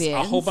was scorpions.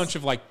 a whole bunch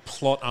of like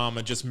plot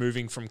armor just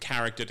moving from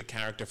character to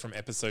character, from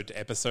episode to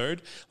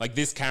episode. Like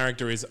this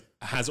character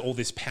has all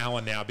this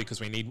power now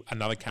because we need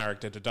another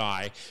character to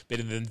die. But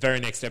in the very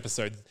next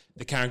episode,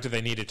 the character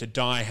they needed to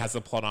die has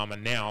the plot armor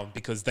now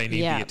because they need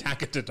Yeah. the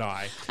attacker to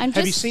die. I'm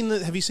Have you just- seen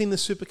the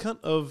supercut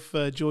of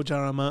George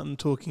R.R. Martin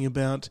talking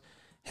about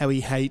how he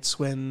hates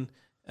when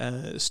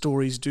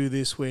stories do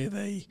this, where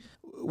they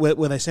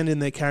send in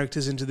their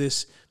characters into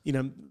this,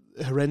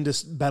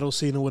 horrendous battle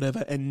scene or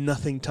whatever, and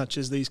nothing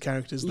touches these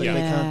characters. They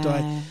can't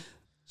die.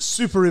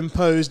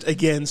 Superimposed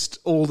against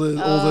all the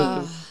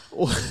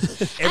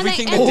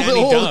Everything And that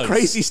Dany all does. the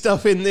crazy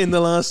stuff in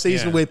the last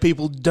season Yeah. where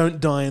people don't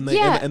die and they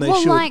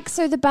well, should. like,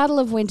 so the Battle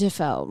of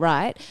Winterfell,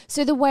 right?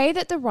 So the way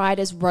that the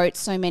writers wrote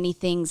so many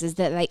things is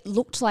that they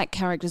looked like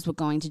characters were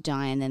going to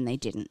die and then they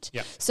didn't.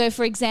 Yeah. So,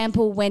 for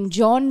example, when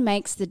Jon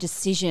makes the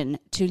decision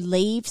to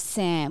leave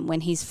Sam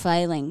when he's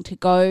failing to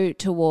go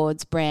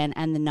towards Bran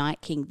and the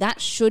Night King,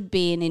 that should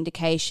be an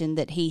indication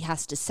that he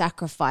has to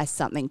sacrifice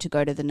something to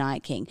go to the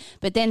Night King.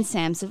 But then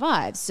Sam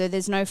survives, so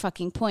there's no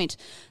fucking point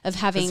of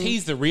having... Because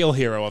he's the real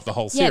hero of the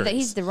whole series. yeah, that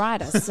he's the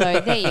writer. So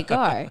there you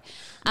go.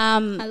 I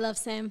love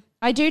Sam.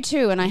 I do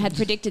too, and I had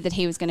predicted that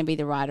he was going to be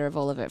the writer of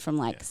all of it from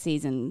like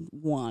season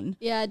 1.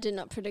 Yeah, I did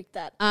not predict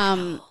that.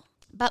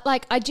 But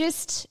like,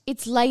 it's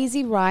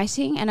lazy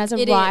writing, and as a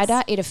It writer,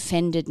 is. it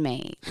offended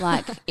me.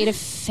 Like, it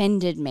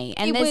offended me.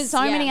 And It there's was-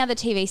 so many yeah. other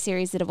TV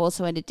series that have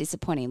also ended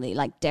disappointingly,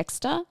 like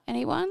Dexter.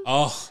 Anyone?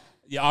 Oh,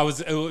 yeah. I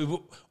was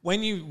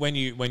when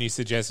you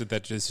suggested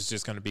that this is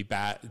just going to be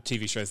bad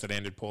TV shows that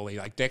ended poorly.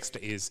 Like Dexter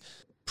is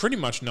pretty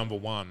much number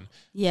one.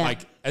 Yeah.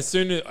 Like as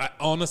soon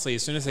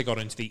as they got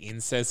into the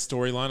incest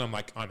storyline, I'm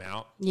like, I'm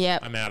out.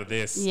 Yep. I'm out of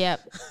this.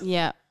 Yep.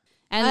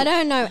 And I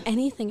don't know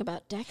anything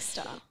about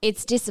Dexter.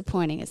 it's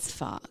disappointing as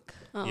fuck.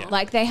 Yeah.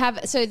 Like they have,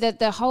 so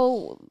the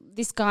whole,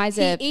 this guy's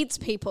He a, eats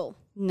people.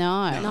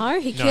 no. No,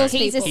 he kills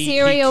He's a people.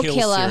 serial kills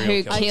killer serial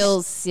who killers.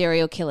 kills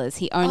serial killers.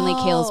 He only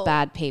kills Oh.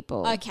 bad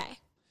people. Okay.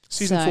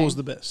 Season So- 4 is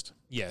the best.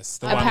 Yes,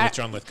 the one with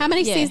John Lithgow. How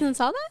many Yeah.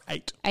 seasons are there?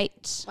 8.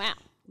 8. Wow.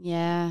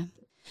 Yeah.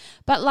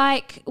 But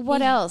like,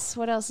 what else?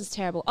 What else is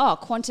terrible? Oh,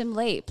 Quantum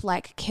Leap,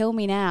 like Kill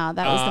Me Now.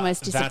 That was the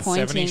most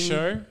disappointing. That 70s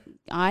show?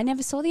 I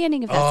never saw the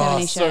ending of that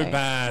 70s show. so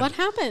bad. What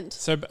happened?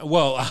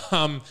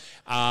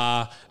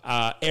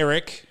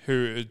 Eric,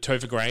 who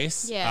Topher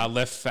Grace, Yeah.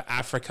 left for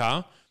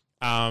Africa.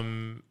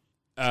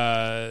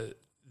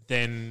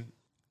 Then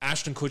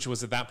Ashton Kutcher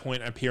was at that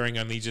point appearing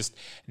only just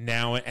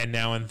now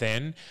and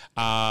then.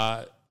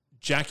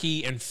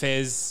 Jackie and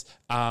Fez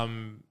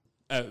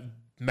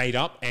made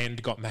up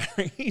and got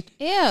married.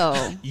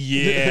 Ew.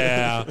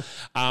 Yeah.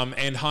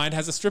 And Hyde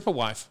has a stripper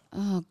wife.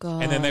 Oh,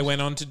 God. And then they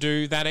went on to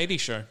do that 80s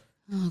show.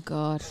 Oh,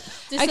 God.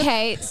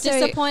 Okay, so...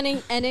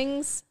 Disappointing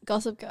endings,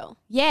 Gossip Girl.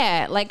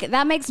 Yeah, like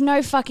that makes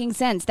no fucking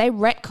sense. They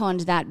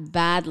retconned that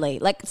badly.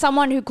 Like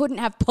someone who couldn't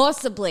have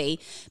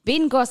possibly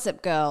been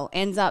Gossip Girl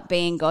ends up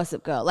being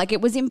Gossip Girl. Like it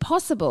was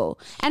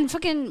impossible. And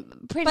fucking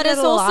Pretty But it's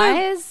Little also-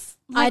 Lies.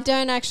 I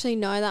don't actually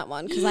know that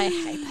one because I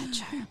hate that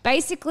show.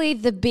 Basically,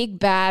 the big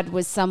bad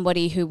was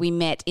somebody who we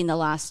met in the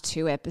last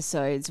 2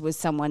 episodes was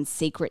someone's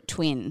secret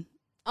twin.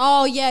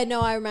 Oh yeah,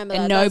 no, I remember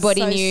that. And That's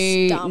nobody so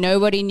knew. dumb.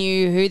 Nobody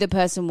knew who the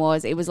person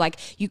was. It was like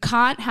you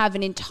can't have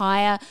an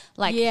entire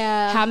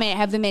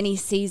however many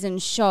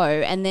seasons show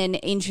and then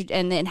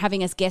and then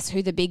having us guess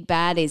who the big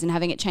bad is and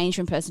having it change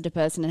from person to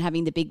person and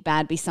having the big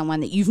bad be someone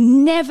that you've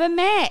never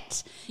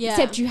met,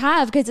 except you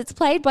have because it's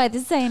played by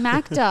the same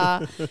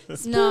actor.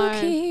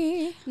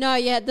 Spooky. No,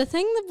 yeah. The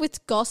thing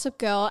with Gossip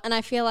Girl, and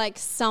I feel like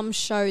some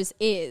shows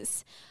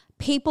is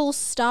people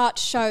start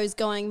shows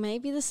going,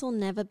 maybe this will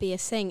never be a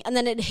thing. And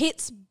then it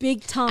hits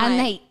big time. And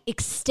they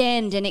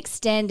extend and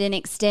extend and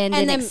extend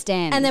and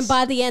extend. And then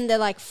by the end, they're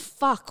like,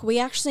 fuck, we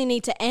actually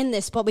need to end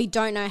this, but we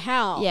don't know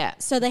how. Yeah.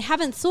 So they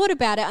haven't thought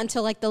about it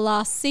until like the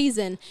last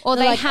season. Or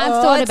They're they like, have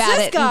 "Oh, thought it's about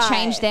this it guy." and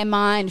changed their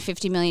mind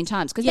 50 million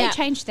times. Because Yeah. they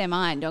changed their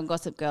mind on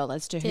Gossip Girl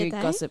as to who Did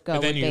they? Gossip Girl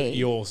But then would be.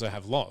 you also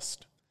have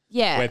Lost.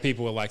 Yeah. Where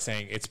people were like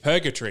saying it's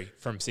purgatory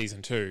from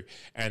season 2.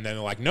 And then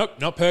they're like, nope,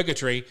 not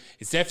purgatory.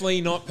 It's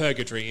definitely not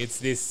purgatory. It's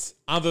this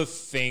other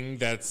thing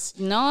that's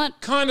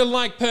Not, kind of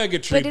like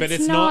purgatory, but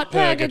it's not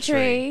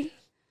purgatory.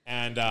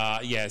 And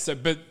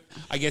but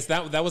I guess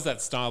that was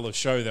that style of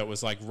show that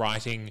was like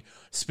writing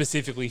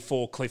specifically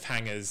for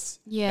cliffhangers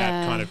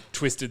that kind of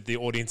twisted the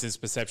audience's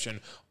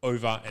perception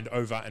over and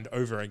over and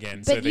over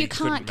again. But you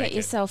can't get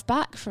yourself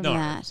back from No.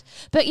 that.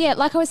 But yeah,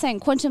 like I was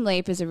saying, Quantum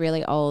Leap is a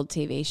really old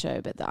TV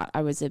show, but that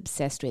I was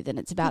obsessed with, and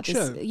it's about Good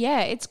this. show.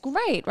 Yeah, it's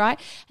great, right?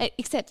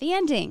 Except the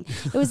ending.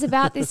 It was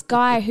about this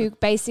guy who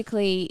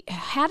basically,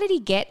 how did he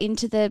get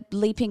into the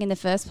leaping in the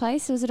first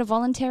place? Was it a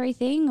voluntary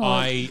thing? Or?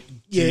 I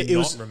Yeah, do it not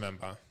was-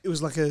 remember. It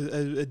was like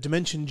a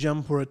dimension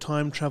jump or a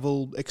time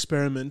travel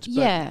experiment.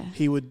 But Yeah.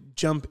 he would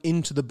jump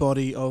into the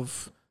body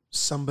of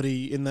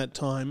somebody in that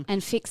time.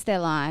 And fix their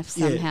life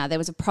Yeah. somehow. There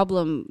was a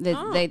problem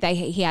that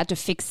he had to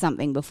fix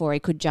something before he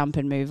could jump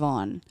and move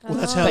on. Well,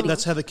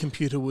 that's how the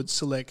computer would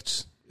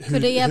select who,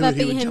 Could he ever who he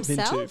be would jump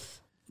into. himself?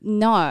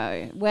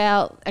 No.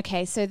 Well,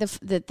 okay, so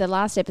the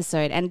last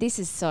episode, and this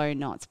is so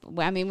not,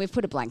 I mean, we've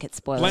put a blanket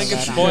spoiler.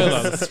 Blanket alert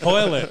on spoiler.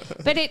 Spoil it.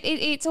 But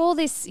it's all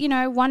this,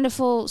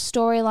 wonderful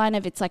storyline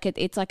of it's like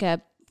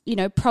a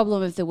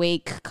problem of the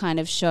week kind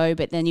of show,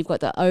 but then you've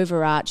got the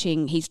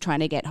overarching he's trying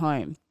to get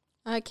home.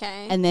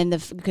 Okay. And then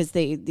because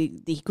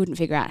he couldn't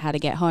figure out how to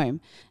get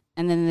home.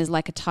 And then there's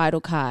like a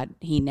title card,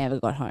 he never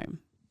got home.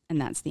 And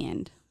that's the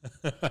end.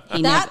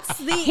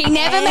 He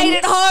never made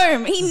it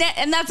home.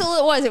 And that's all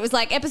it was. It was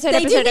like episode.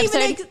 They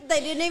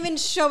didn't even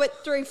show it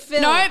through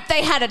film. Nope,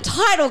 they had a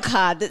title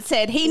card that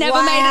said he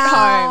never made it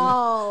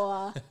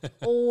home.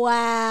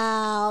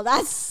 Wow,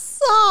 that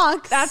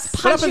sucks. That's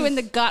punch you in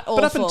the gut awful.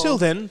 But up until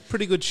then,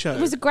 pretty good show.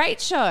 It was a great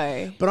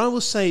show. But I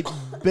will say,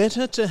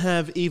 better to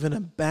have even a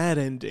bad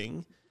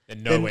ending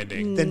And no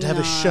ending. than to have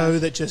a show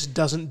that just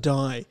doesn't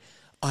die.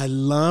 I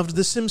loved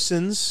The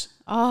Simpsons.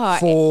 Oh,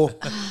 For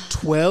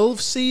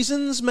 12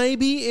 seasons,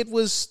 maybe it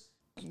was,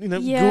 Yeah.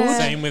 good.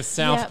 Same with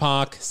South Yep.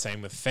 Park.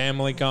 Same with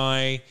Family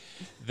Guy.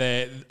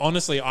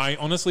 I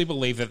honestly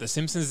believe that The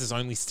Simpsons is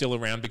only still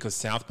around because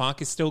South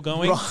Park is still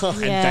going, and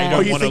Yeah. they Oh,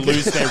 don't you want to think-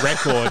 lose their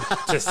record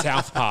to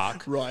South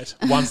Park. Right.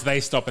 Once they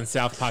stop and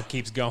South Park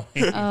keeps going.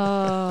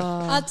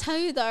 I'll tell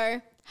you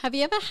though, have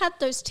you ever had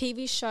those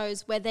TV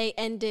shows where they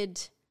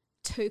ended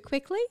too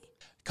quickly?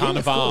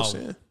 Carnival. Of course,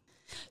 yeah.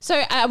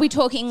 So are we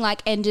talking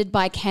like ended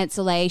by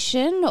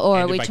cancellation, or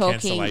are Ended we by talking?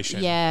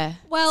 cancellation. Yeah.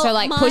 Well, so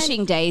like mine-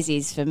 pushing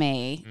daisies for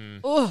me.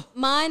 Oh,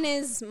 mine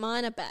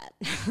are bad.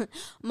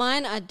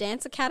 Mine are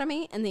Dance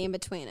Academy and The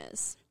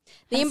Inbetweeners.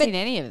 I haven't seen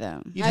any of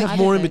them. You'd have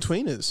more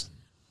in-betweeners.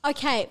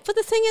 Okay, but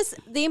the thing is,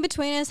 The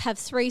Inbetweeners have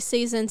 3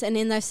 seasons, and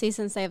in those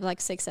seasons they have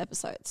like 6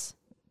 episodes.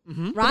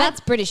 But Right?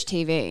 that's British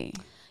TV.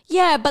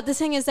 Yeah, but the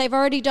thing is, they've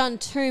already done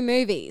 2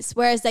 movies,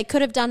 whereas they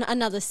could have done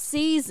another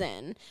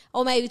season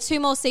or maybe 2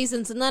 more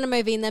seasons and then a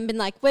movie and then been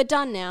like, we're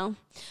done now.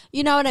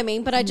 You know what I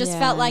mean? But I just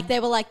felt Yeah. like they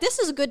were like, this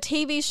is a good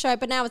TV show,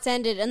 but now it's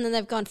ended. And then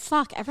they've gone,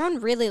 fuck, everyone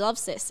really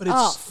loves this. But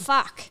it's- Oh,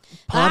 fuck.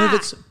 Part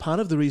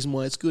of the reason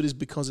why it's good is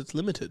because it's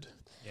limited.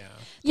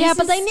 Yeah,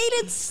 but they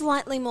needed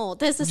slightly more.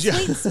 There's a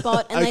sweet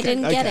spot, and they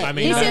didn't get it. I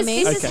mean, you know what I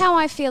mean? This is how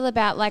I feel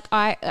about like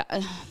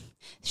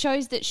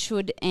shows that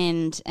should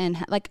end,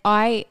 and like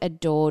I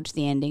adored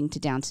the ending to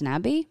Downton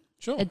Abbey.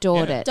 Sure.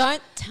 Adored it.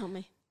 Don't tell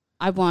me.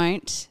 I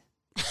won't.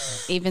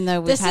 Even though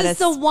we've This had is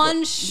the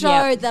one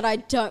show that I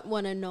don't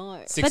want to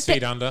know. 6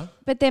 feet under.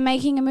 But they're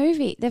making a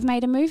movie. They've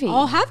made a movie.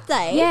 Oh, have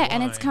they? Yeah,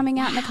 and it's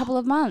coming out in a couple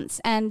of months.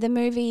 And the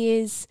movie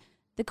is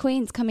The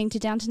Queen's coming to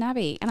Downton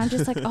Abbey. And I'm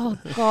just like, oh,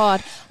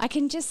 God. I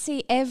can just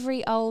see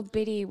every old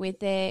biddy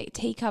with their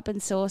teacup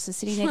and saucer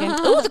sitting there going,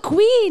 oh, the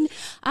Queen.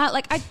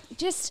 And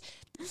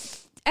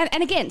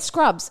again,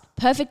 Scrubs,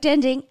 perfect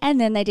ending. And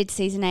then they did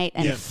season 8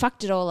 and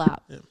fucked it all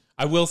up. Yeah.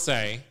 I will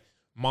say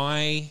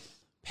my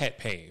pet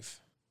peeve,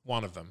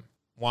 one of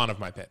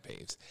my pet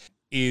peeves,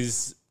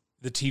 is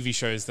the TV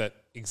shows that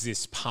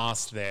exist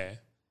past there,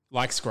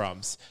 like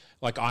Scrubs.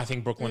 Like, I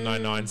think Brooklyn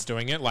Nine-Nine's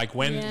doing it. Like,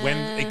 when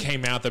it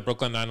came out that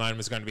Brooklyn Nine-Nine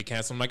was going to be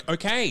cancelled, I'm like,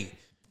 okay,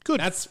 good.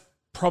 That's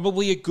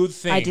probably a good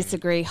thing. I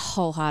disagree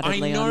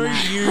wholeheartedly on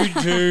that. I know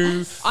you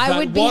do. I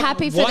would be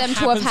happy for them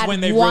to have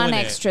had one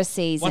extra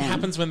season. What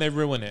happens when they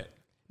ruin it?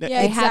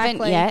 Yeah, they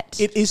haven't yet.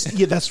 It is,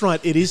 that's right.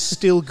 It is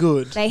still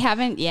good. They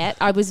haven't yet.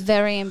 I was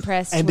very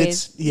impressed and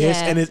with.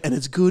 And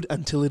it's good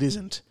until it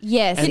isn't.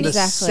 Yes, and exactly.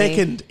 the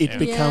second it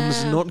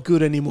becomes not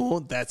good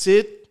anymore, that's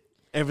it.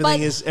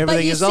 Everything is off.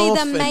 But you see,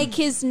 the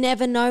makers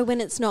never know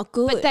when it's not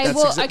good. But they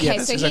will. So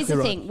here's the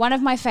right. thing. One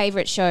of my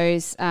favourite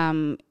shows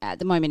at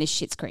the moment is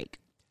Schitt's Creek.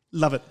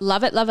 Love it.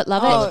 Love it.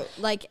 Oh,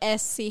 like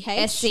SCH?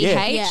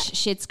 SCH,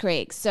 Schitt's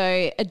Creek.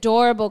 So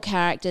adorable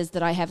characters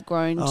that I have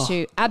grown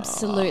to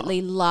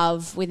absolutely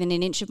love within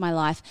an inch of my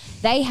life.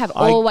 They have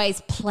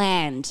always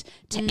planned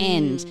to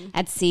end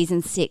at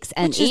season 6.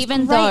 And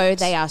even though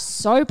they are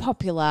so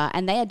popular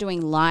and they are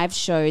doing live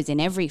shows in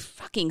every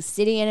fucking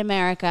city in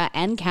America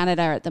and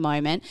Canada at the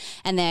moment,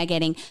 and they are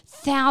getting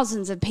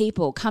thousands of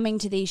people coming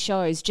to these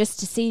shows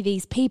just to see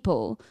these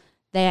people,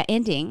 they are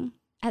ending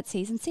at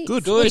season 6.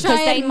 Good. Because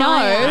they know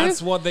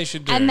that's what they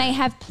should do. And they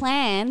have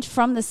planned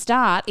from the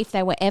start, if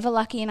they were ever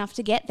lucky enough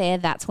to get there,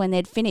 that's when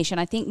they'd finish. And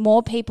I think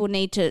more people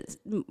need to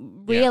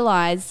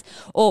realise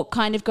or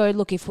kind of go,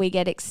 look, if we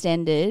get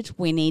extended,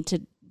 we need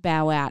to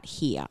bow out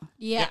here.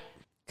 Yeah.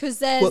 Because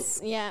there's,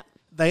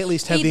 They at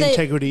least have the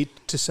integrity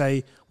to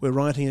say, we're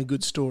writing a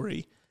good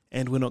story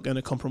and we're not going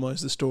to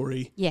compromise the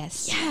story.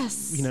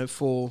 Yes. You know,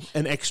 for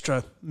an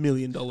extra $1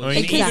 million. I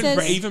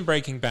mean, even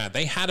Breaking Bad,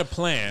 they had a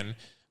plan.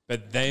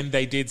 But then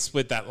they did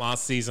split that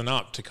last season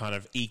up to kind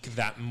of eke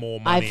that more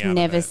money out of it. I've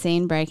never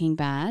seen Breaking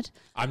Bad.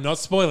 I'm not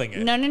spoiling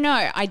it.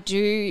 No. I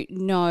do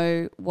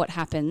know what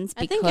happens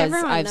because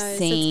I've knows.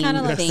 seen it's kind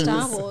of like things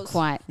Star Wars.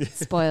 quite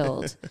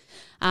spoiled.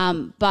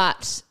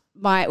 But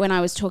when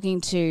I was talking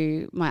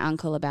to my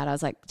uncle about it, I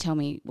was like, tell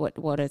me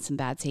what are some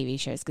bad TV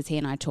shows? Because he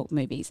and I talk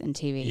movies and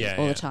TV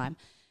all the time.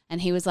 And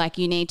he was like,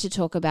 you need to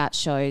talk about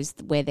shows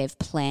where they've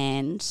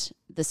planned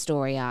the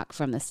story arc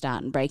from the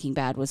start. And Breaking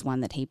Bad was one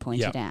that he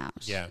pointed out.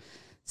 Yeah.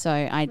 So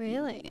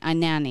I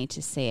now need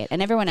to see it.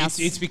 And everyone else...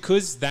 It's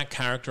because that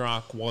character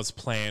arc was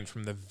planned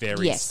from the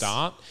very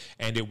start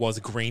and it was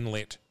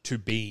greenlit to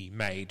be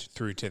made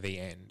through to the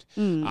end.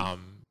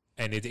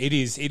 And it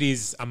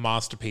is a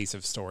masterpiece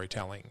of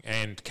storytelling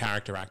and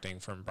character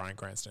acting from Bryan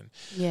Cranston.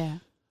 Yeah.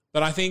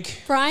 But I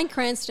think... Bryan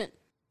Cranston.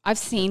 I've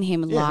seen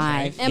him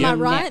live. Am I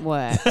right?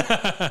 Network.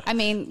 I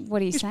mean,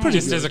 what are you saying?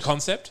 Just as a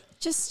concept?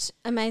 Just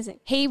amazing.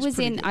 He was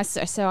in... I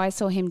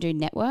saw him do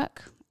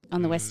Network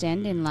on the West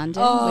End in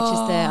London, which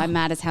is the I'm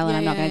mad as hell and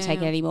I'm not going to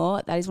take it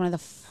anymore. That is one of the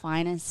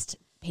finest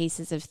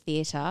pieces of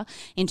theatre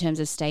in terms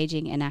of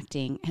staging and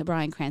acting.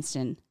 Bryan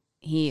Cranston,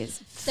 he is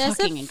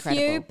fucking incredible.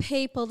 There's a few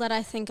people that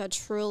I think are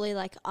truly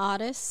like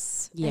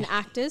artists and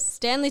actors.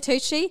 Stanley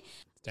Tucci.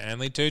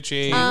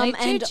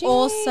 And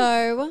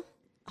also...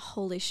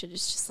 Holy shit,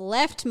 it's just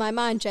left my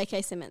mind.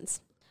 J.K.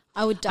 Simmons.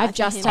 I would die. I've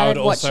just him.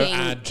 started watching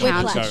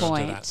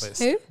Counterpoint. To that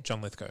list. Who?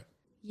 John Lithgow.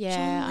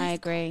 Yeah, I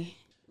agree.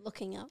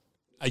 Looking up.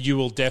 You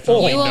will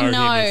definitely know him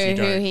if you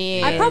don't. Who he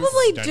is. I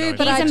probably do,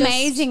 but he's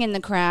amazing in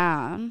The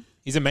Crown.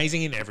 He's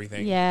amazing in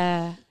everything.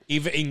 Yeah.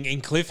 Even in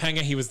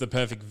Cliffhanger, he was the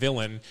perfect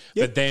villain.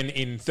 Yep. But then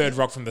in Third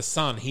Rock from the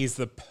Sun, he's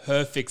the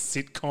perfect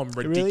sitcom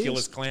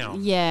ridiculous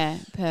clown. Yeah,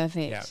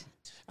 perfect. Yeah.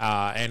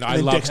 And I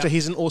then love Dexter.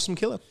 He's an awesome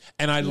killer,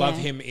 and I love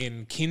him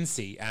in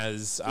Kinsey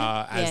as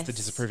the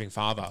disapproving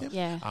father. Yep.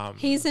 Yeah,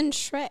 he's in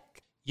Shrek.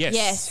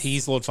 Yes,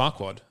 he's Lord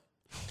Farquaad.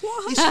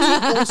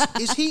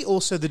 Is he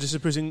also the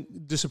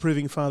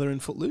disapproving father in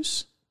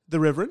Footloose?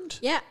 The Reverend?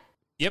 Yeah.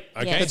 Yep.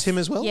 Okay, that's him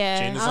as well.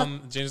 Yeah,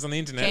 Gina's on the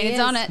internet. Gina's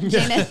on it.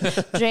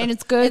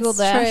 Gina's Googled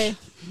that.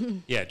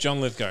 Yeah,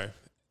 John Lithgow.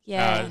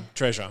 Yeah,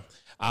 treasure.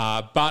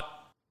 But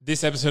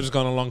this episode has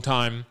gone a long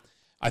time.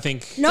 I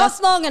think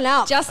not long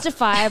enough.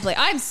 Justifiably.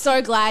 I'm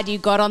so glad you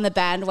got on the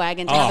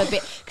bandwagon to have a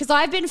bit, because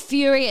I've been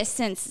furious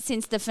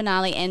since the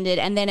finale ended,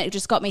 and then it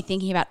just got me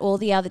thinking about all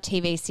the other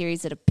TV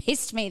series that have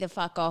pissed me the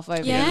fuck off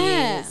over the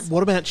years.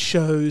 What about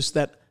shows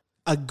that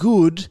are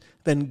good,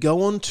 then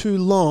go on too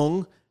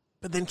long,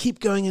 but then keep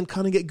going and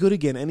kind of get good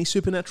again? Any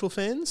Supernatural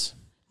fans?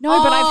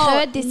 No, but I've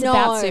heard this no.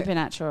 about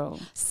Supernatural.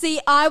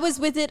 See, I was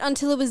with it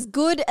until it was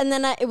good, and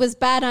then it was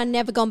bad. I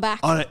never gone back.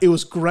 Oh, no, it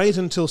was great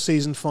until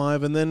season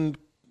 5, and then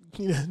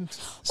Well,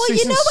 season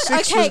you know what?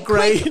 6 Okay, was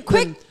great.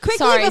 quickly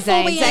Sorry, before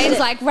Zane. we end Zane's it.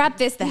 like, wrap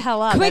this the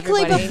hell up.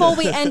 Quickly everybody. before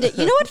we end it,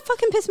 you know what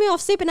fucking pissed me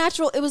off?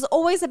 Supernatural. It was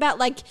always about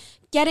like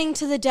getting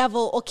to the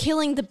devil or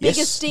killing the biggest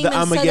Yes, the demon so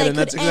they Armageddon, could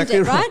that's end exactly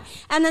it, right. right?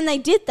 And then they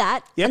did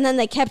that, Yep. and then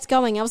they kept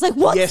going. I was like,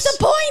 what's Yes. the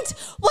point?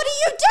 What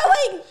are you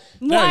doing?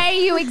 Why are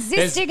you There's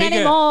existing bigger,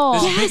 anymore?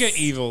 There's bigger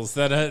evils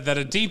that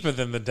are deeper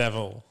than the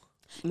devil.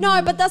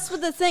 No, but that's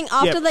what the thing.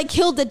 After Yep. they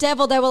killed the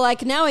devil, they were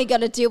like, now we got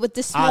to deal with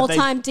this small they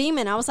time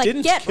demon. I was like,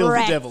 didn't get kill the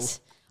wrecked. devil.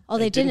 Oh,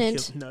 they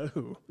didn't.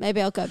 No.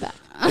 Maybe I'll go back.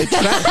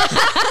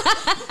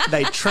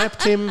 They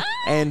trapped him,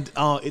 and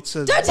it's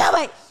a Don't tell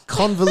me.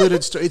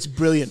 convoluted story. It's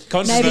brilliant.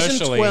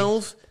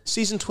 Controversially-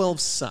 Season 12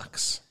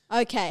 sucks.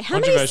 Okay, how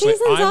many Controversially,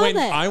 seasons are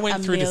there? I went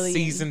A through to million.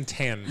 season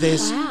 10,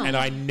 Wow. and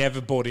I never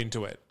bought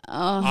into it.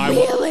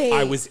 Really?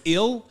 I was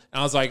ill, and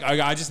I was like,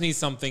 I just need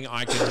something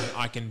I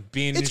can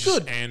binge. It's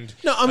good. And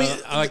No, I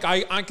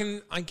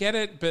mean- I get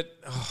it, but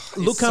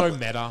Look it's up, so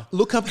meta.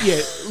 Look up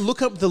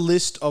the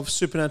list of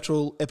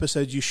Supernatural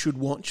episodes you should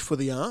watch for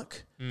the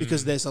arc,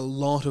 because there's a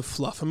lot of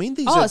fluff. I mean,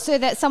 these Oh, are... so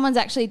that someone's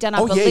actually done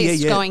up Oh, a yeah,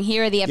 list yeah. going,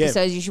 here are the Yeah.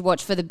 episodes you should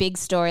watch for the big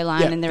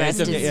storyline, Yeah. and the There's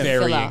rest a is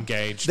very filler.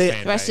 engaged They-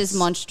 fan The rest is base.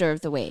 Monster of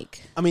the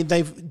Week. I mean,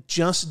 they've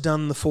just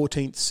done the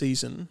 14th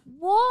season.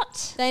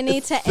 What? They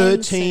need to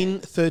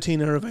end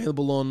 13 are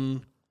available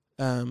on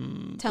Tell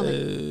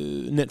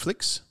me.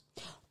 Netflix.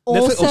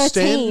 All Netflix 13? or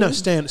Stan? No,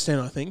 Stan,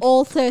 I think.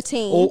 All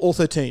 13. All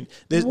 13.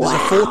 There's a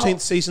Wow.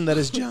 14th season that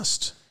is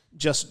just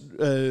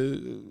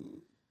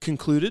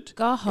concluded.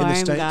 Go in the home,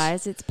 States.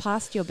 guys. It's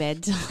past your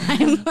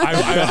bedtime.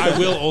 I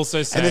will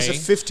also say And there's a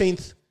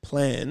 15th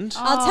planned.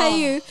 I'll tell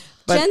you,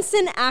 But-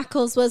 Jensen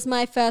Ackles was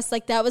my first,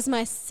 that was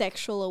my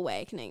sexual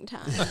awakening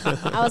time.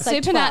 I was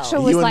like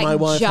Supernatural 12. was You and my like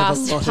wife have a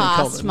just lot in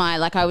past common.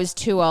 my, I was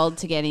too old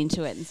to get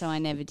into it, and so I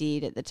never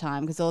did at the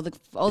time, because all the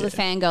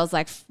fangirls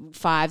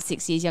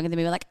 5-6 years younger than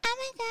me were like, oh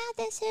my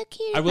God, they're so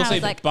cute. I will And say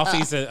was that like,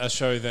 Buffy's a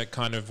show that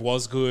kind of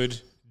was good,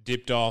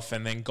 dipped off,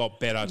 and then got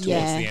better towards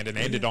Yeah. the end and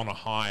ended on a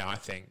high, I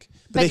think.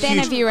 But they're then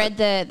huge. have you read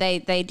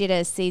they did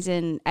a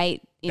season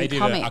 8 in They did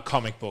comic? a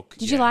comic book.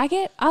 Did you like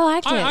it? I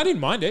liked it. I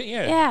didn't mind it,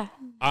 yeah. Yeah.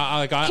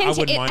 I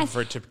wouldn't mind for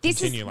it to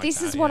continue like that.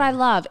 This is what I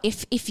love.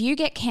 If you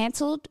get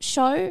cancelled,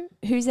 show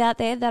who's out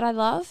there that I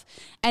love,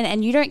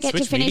 and you don't get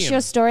Switch to finish medium.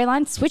 your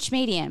storyline, switch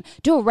medium.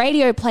 Do a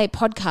radio play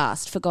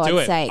podcast, for God's Do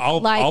it. sake.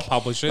 I'll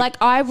publish it. Like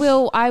I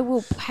will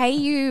pay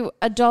you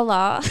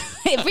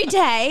 $1 every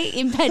day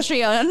in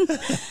Patreon.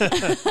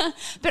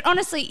 But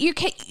honestly,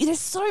 there's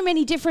so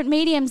many different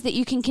mediums that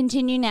you can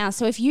continue now.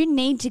 So if you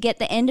need to get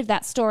the end of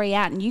that story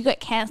out and you got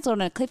cancelled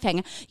on a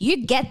cliffhanger,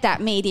 you get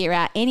that media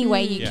out any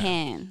way you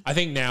can. I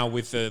think now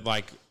with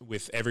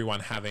with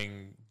everyone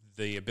having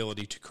the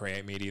ability to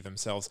create media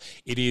themselves,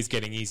 it is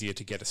getting easier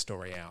to get a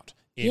story out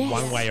in Yes.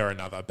 one way or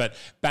another. But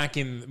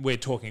we're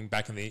talking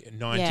back in the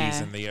 90s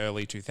Yeah. and the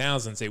early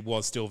 2000s, it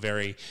was still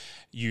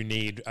you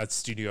need a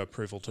studio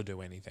approval to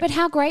do anything. But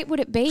how great would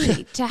it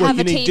be to Well, have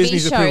you a need TV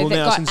Disney's show approval that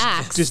now got since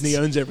axed? Disney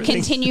owns everything.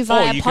 Continue or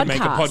via you podcast. can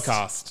make a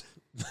podcast.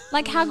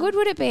 Like, how good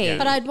would it be? Yeah.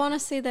 But I'd want to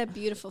see their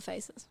beautiful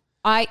faces.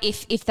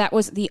 If that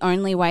was the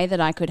only way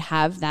that I could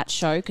have that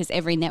show, because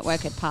every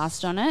network had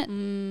passed on it,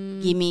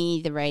 give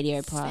me the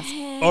radio plus.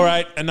 All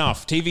right,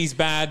 enough. TV's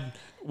bad.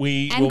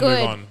 We And will good.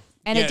 move on.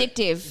 And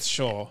addictive,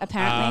 Sure.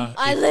 apparently.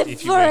 I if- live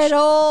if you for wish. it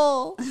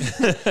all.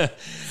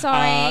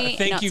 Sorry,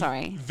 Thank not you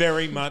sorry.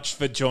 very much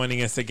for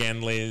joining us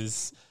again,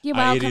 Liz. You're It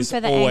welcome is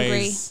for the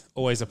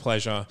always a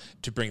pleasure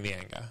to bring the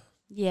anger.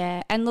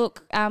 Yeah, and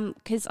look,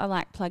 because I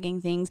like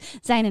plugging things,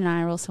 Zane and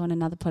I are also on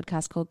another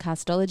podcast called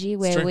Castology,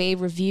 where true. we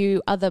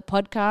review other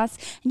podcasts,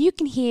 and you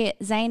can hear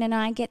Zane and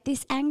I get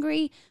this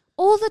angry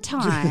all the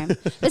time.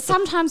 But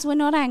sometimes we're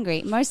not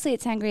angry. Mostly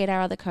it's angry at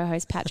our other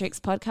co-host Patrick's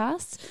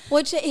podcast.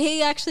 Which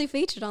he actually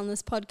featured on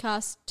this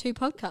podcast 2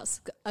 podcasts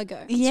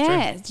ago.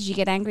 Yeah, did you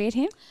get angry at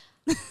him?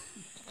 I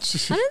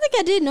don't think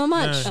I did, not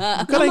much.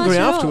 Got angry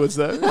afterwards,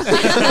 though.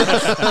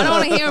 I don't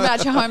want to hear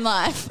about your home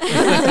life.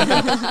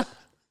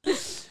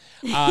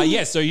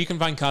 So you can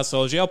find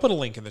Castology. I'll put a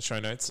link in the show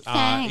notes.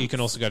 Thanks. You can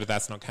also go to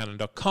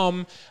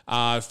that'snotcanon.com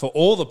for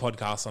all the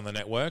podcasts on the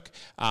network.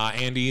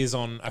 Andy is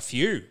on a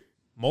few,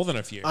 more than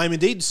a few. I'm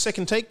indeed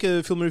Second Take,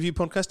 a film review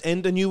podcast,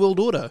 and A New World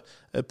Order,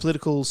 a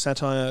political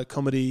satire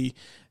comedy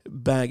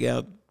bag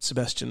out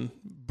Sebastian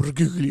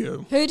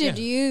Bergoglio. Who did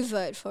you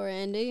vote for,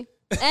 Andy?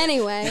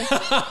 Anyway,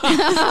 No.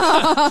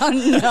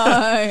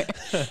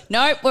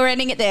 Nope, we're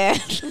ending it there.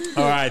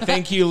 All right.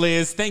 Thank you,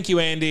 Liz. Thank you,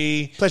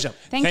 Andy. Pleasure.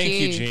 Thank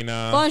you, you.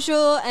 Gina.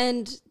 bonjour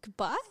and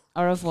goodbye.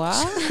 Au revoir,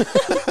 Yeah,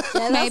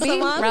 that's maybe, the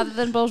one. rather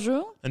than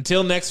bonjour.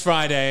 Until next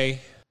Friday,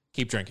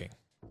 keep drinking.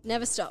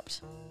 Never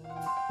stopped.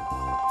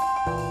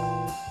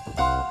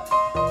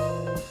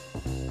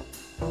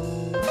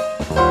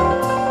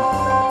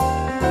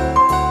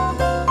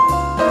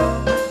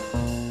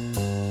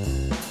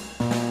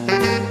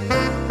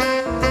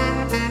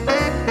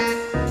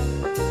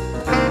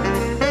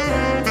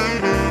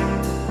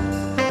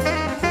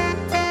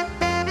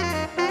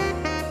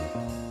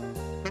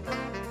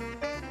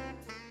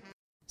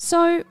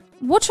 So,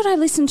 what should I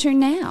listen to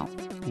now?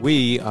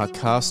 We are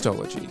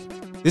Castology.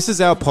 This is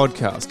our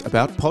podcast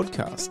about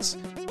podcasts.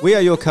 We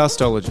are your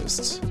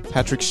castologists,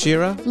 Patrick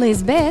Shearer,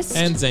 Liz Best.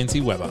 And Zancy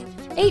Weber.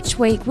 Each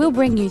week, we'll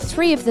bring you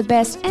 3 of the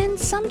best and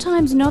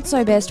sometimes not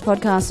so best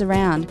podcasts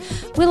around.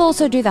 We'll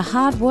also do the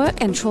hard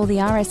work and trawl the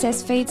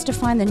RSS feeds to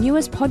find the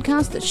newest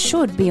podcast that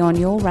should be on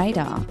your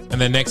radar. And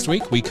then next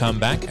week, we come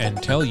back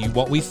and tell you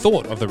what we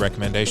thought of the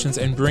recommendations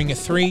and bring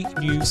 3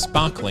 new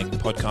sparkling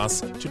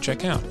podcasts to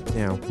check out.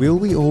 Now, will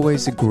we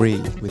always agree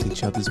with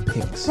each other's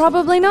picks?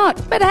 Probably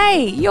not, but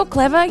hey, you're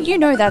clever. You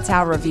know that's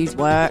how reviews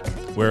work.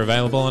 We're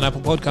available on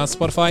Apple Podcasts,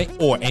 Spotify,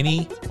 or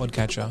any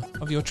podcatcher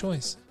of your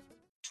choice.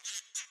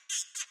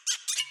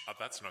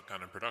 That's Not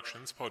Canon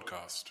Productions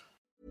podcast.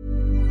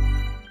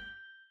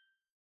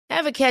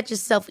 Ever catch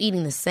yourself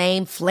eating the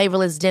same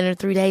flavorless dinner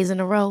 3 days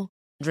in a row?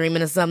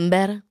 Dreaming of something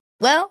better?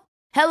 Well,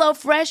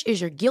 HelloFresh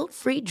is your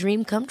guilt-free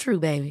dream come true,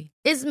 baby.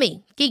 It's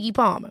me, Keke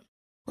Palmer.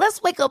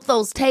 Let's wake up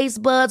those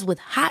taste buds with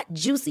hot,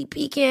 juicy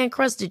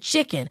pecan-crusted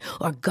chicken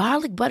or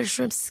garlic butter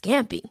shrimp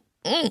scampi.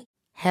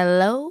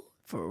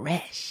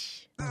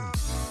 HelloFresh.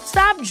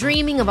 Stop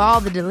dreaming of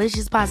all the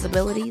delicious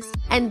possibilities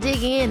and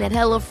dig in at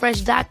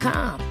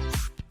HelloFresh.com.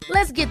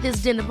 Let's get this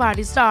dinner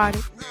party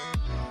started.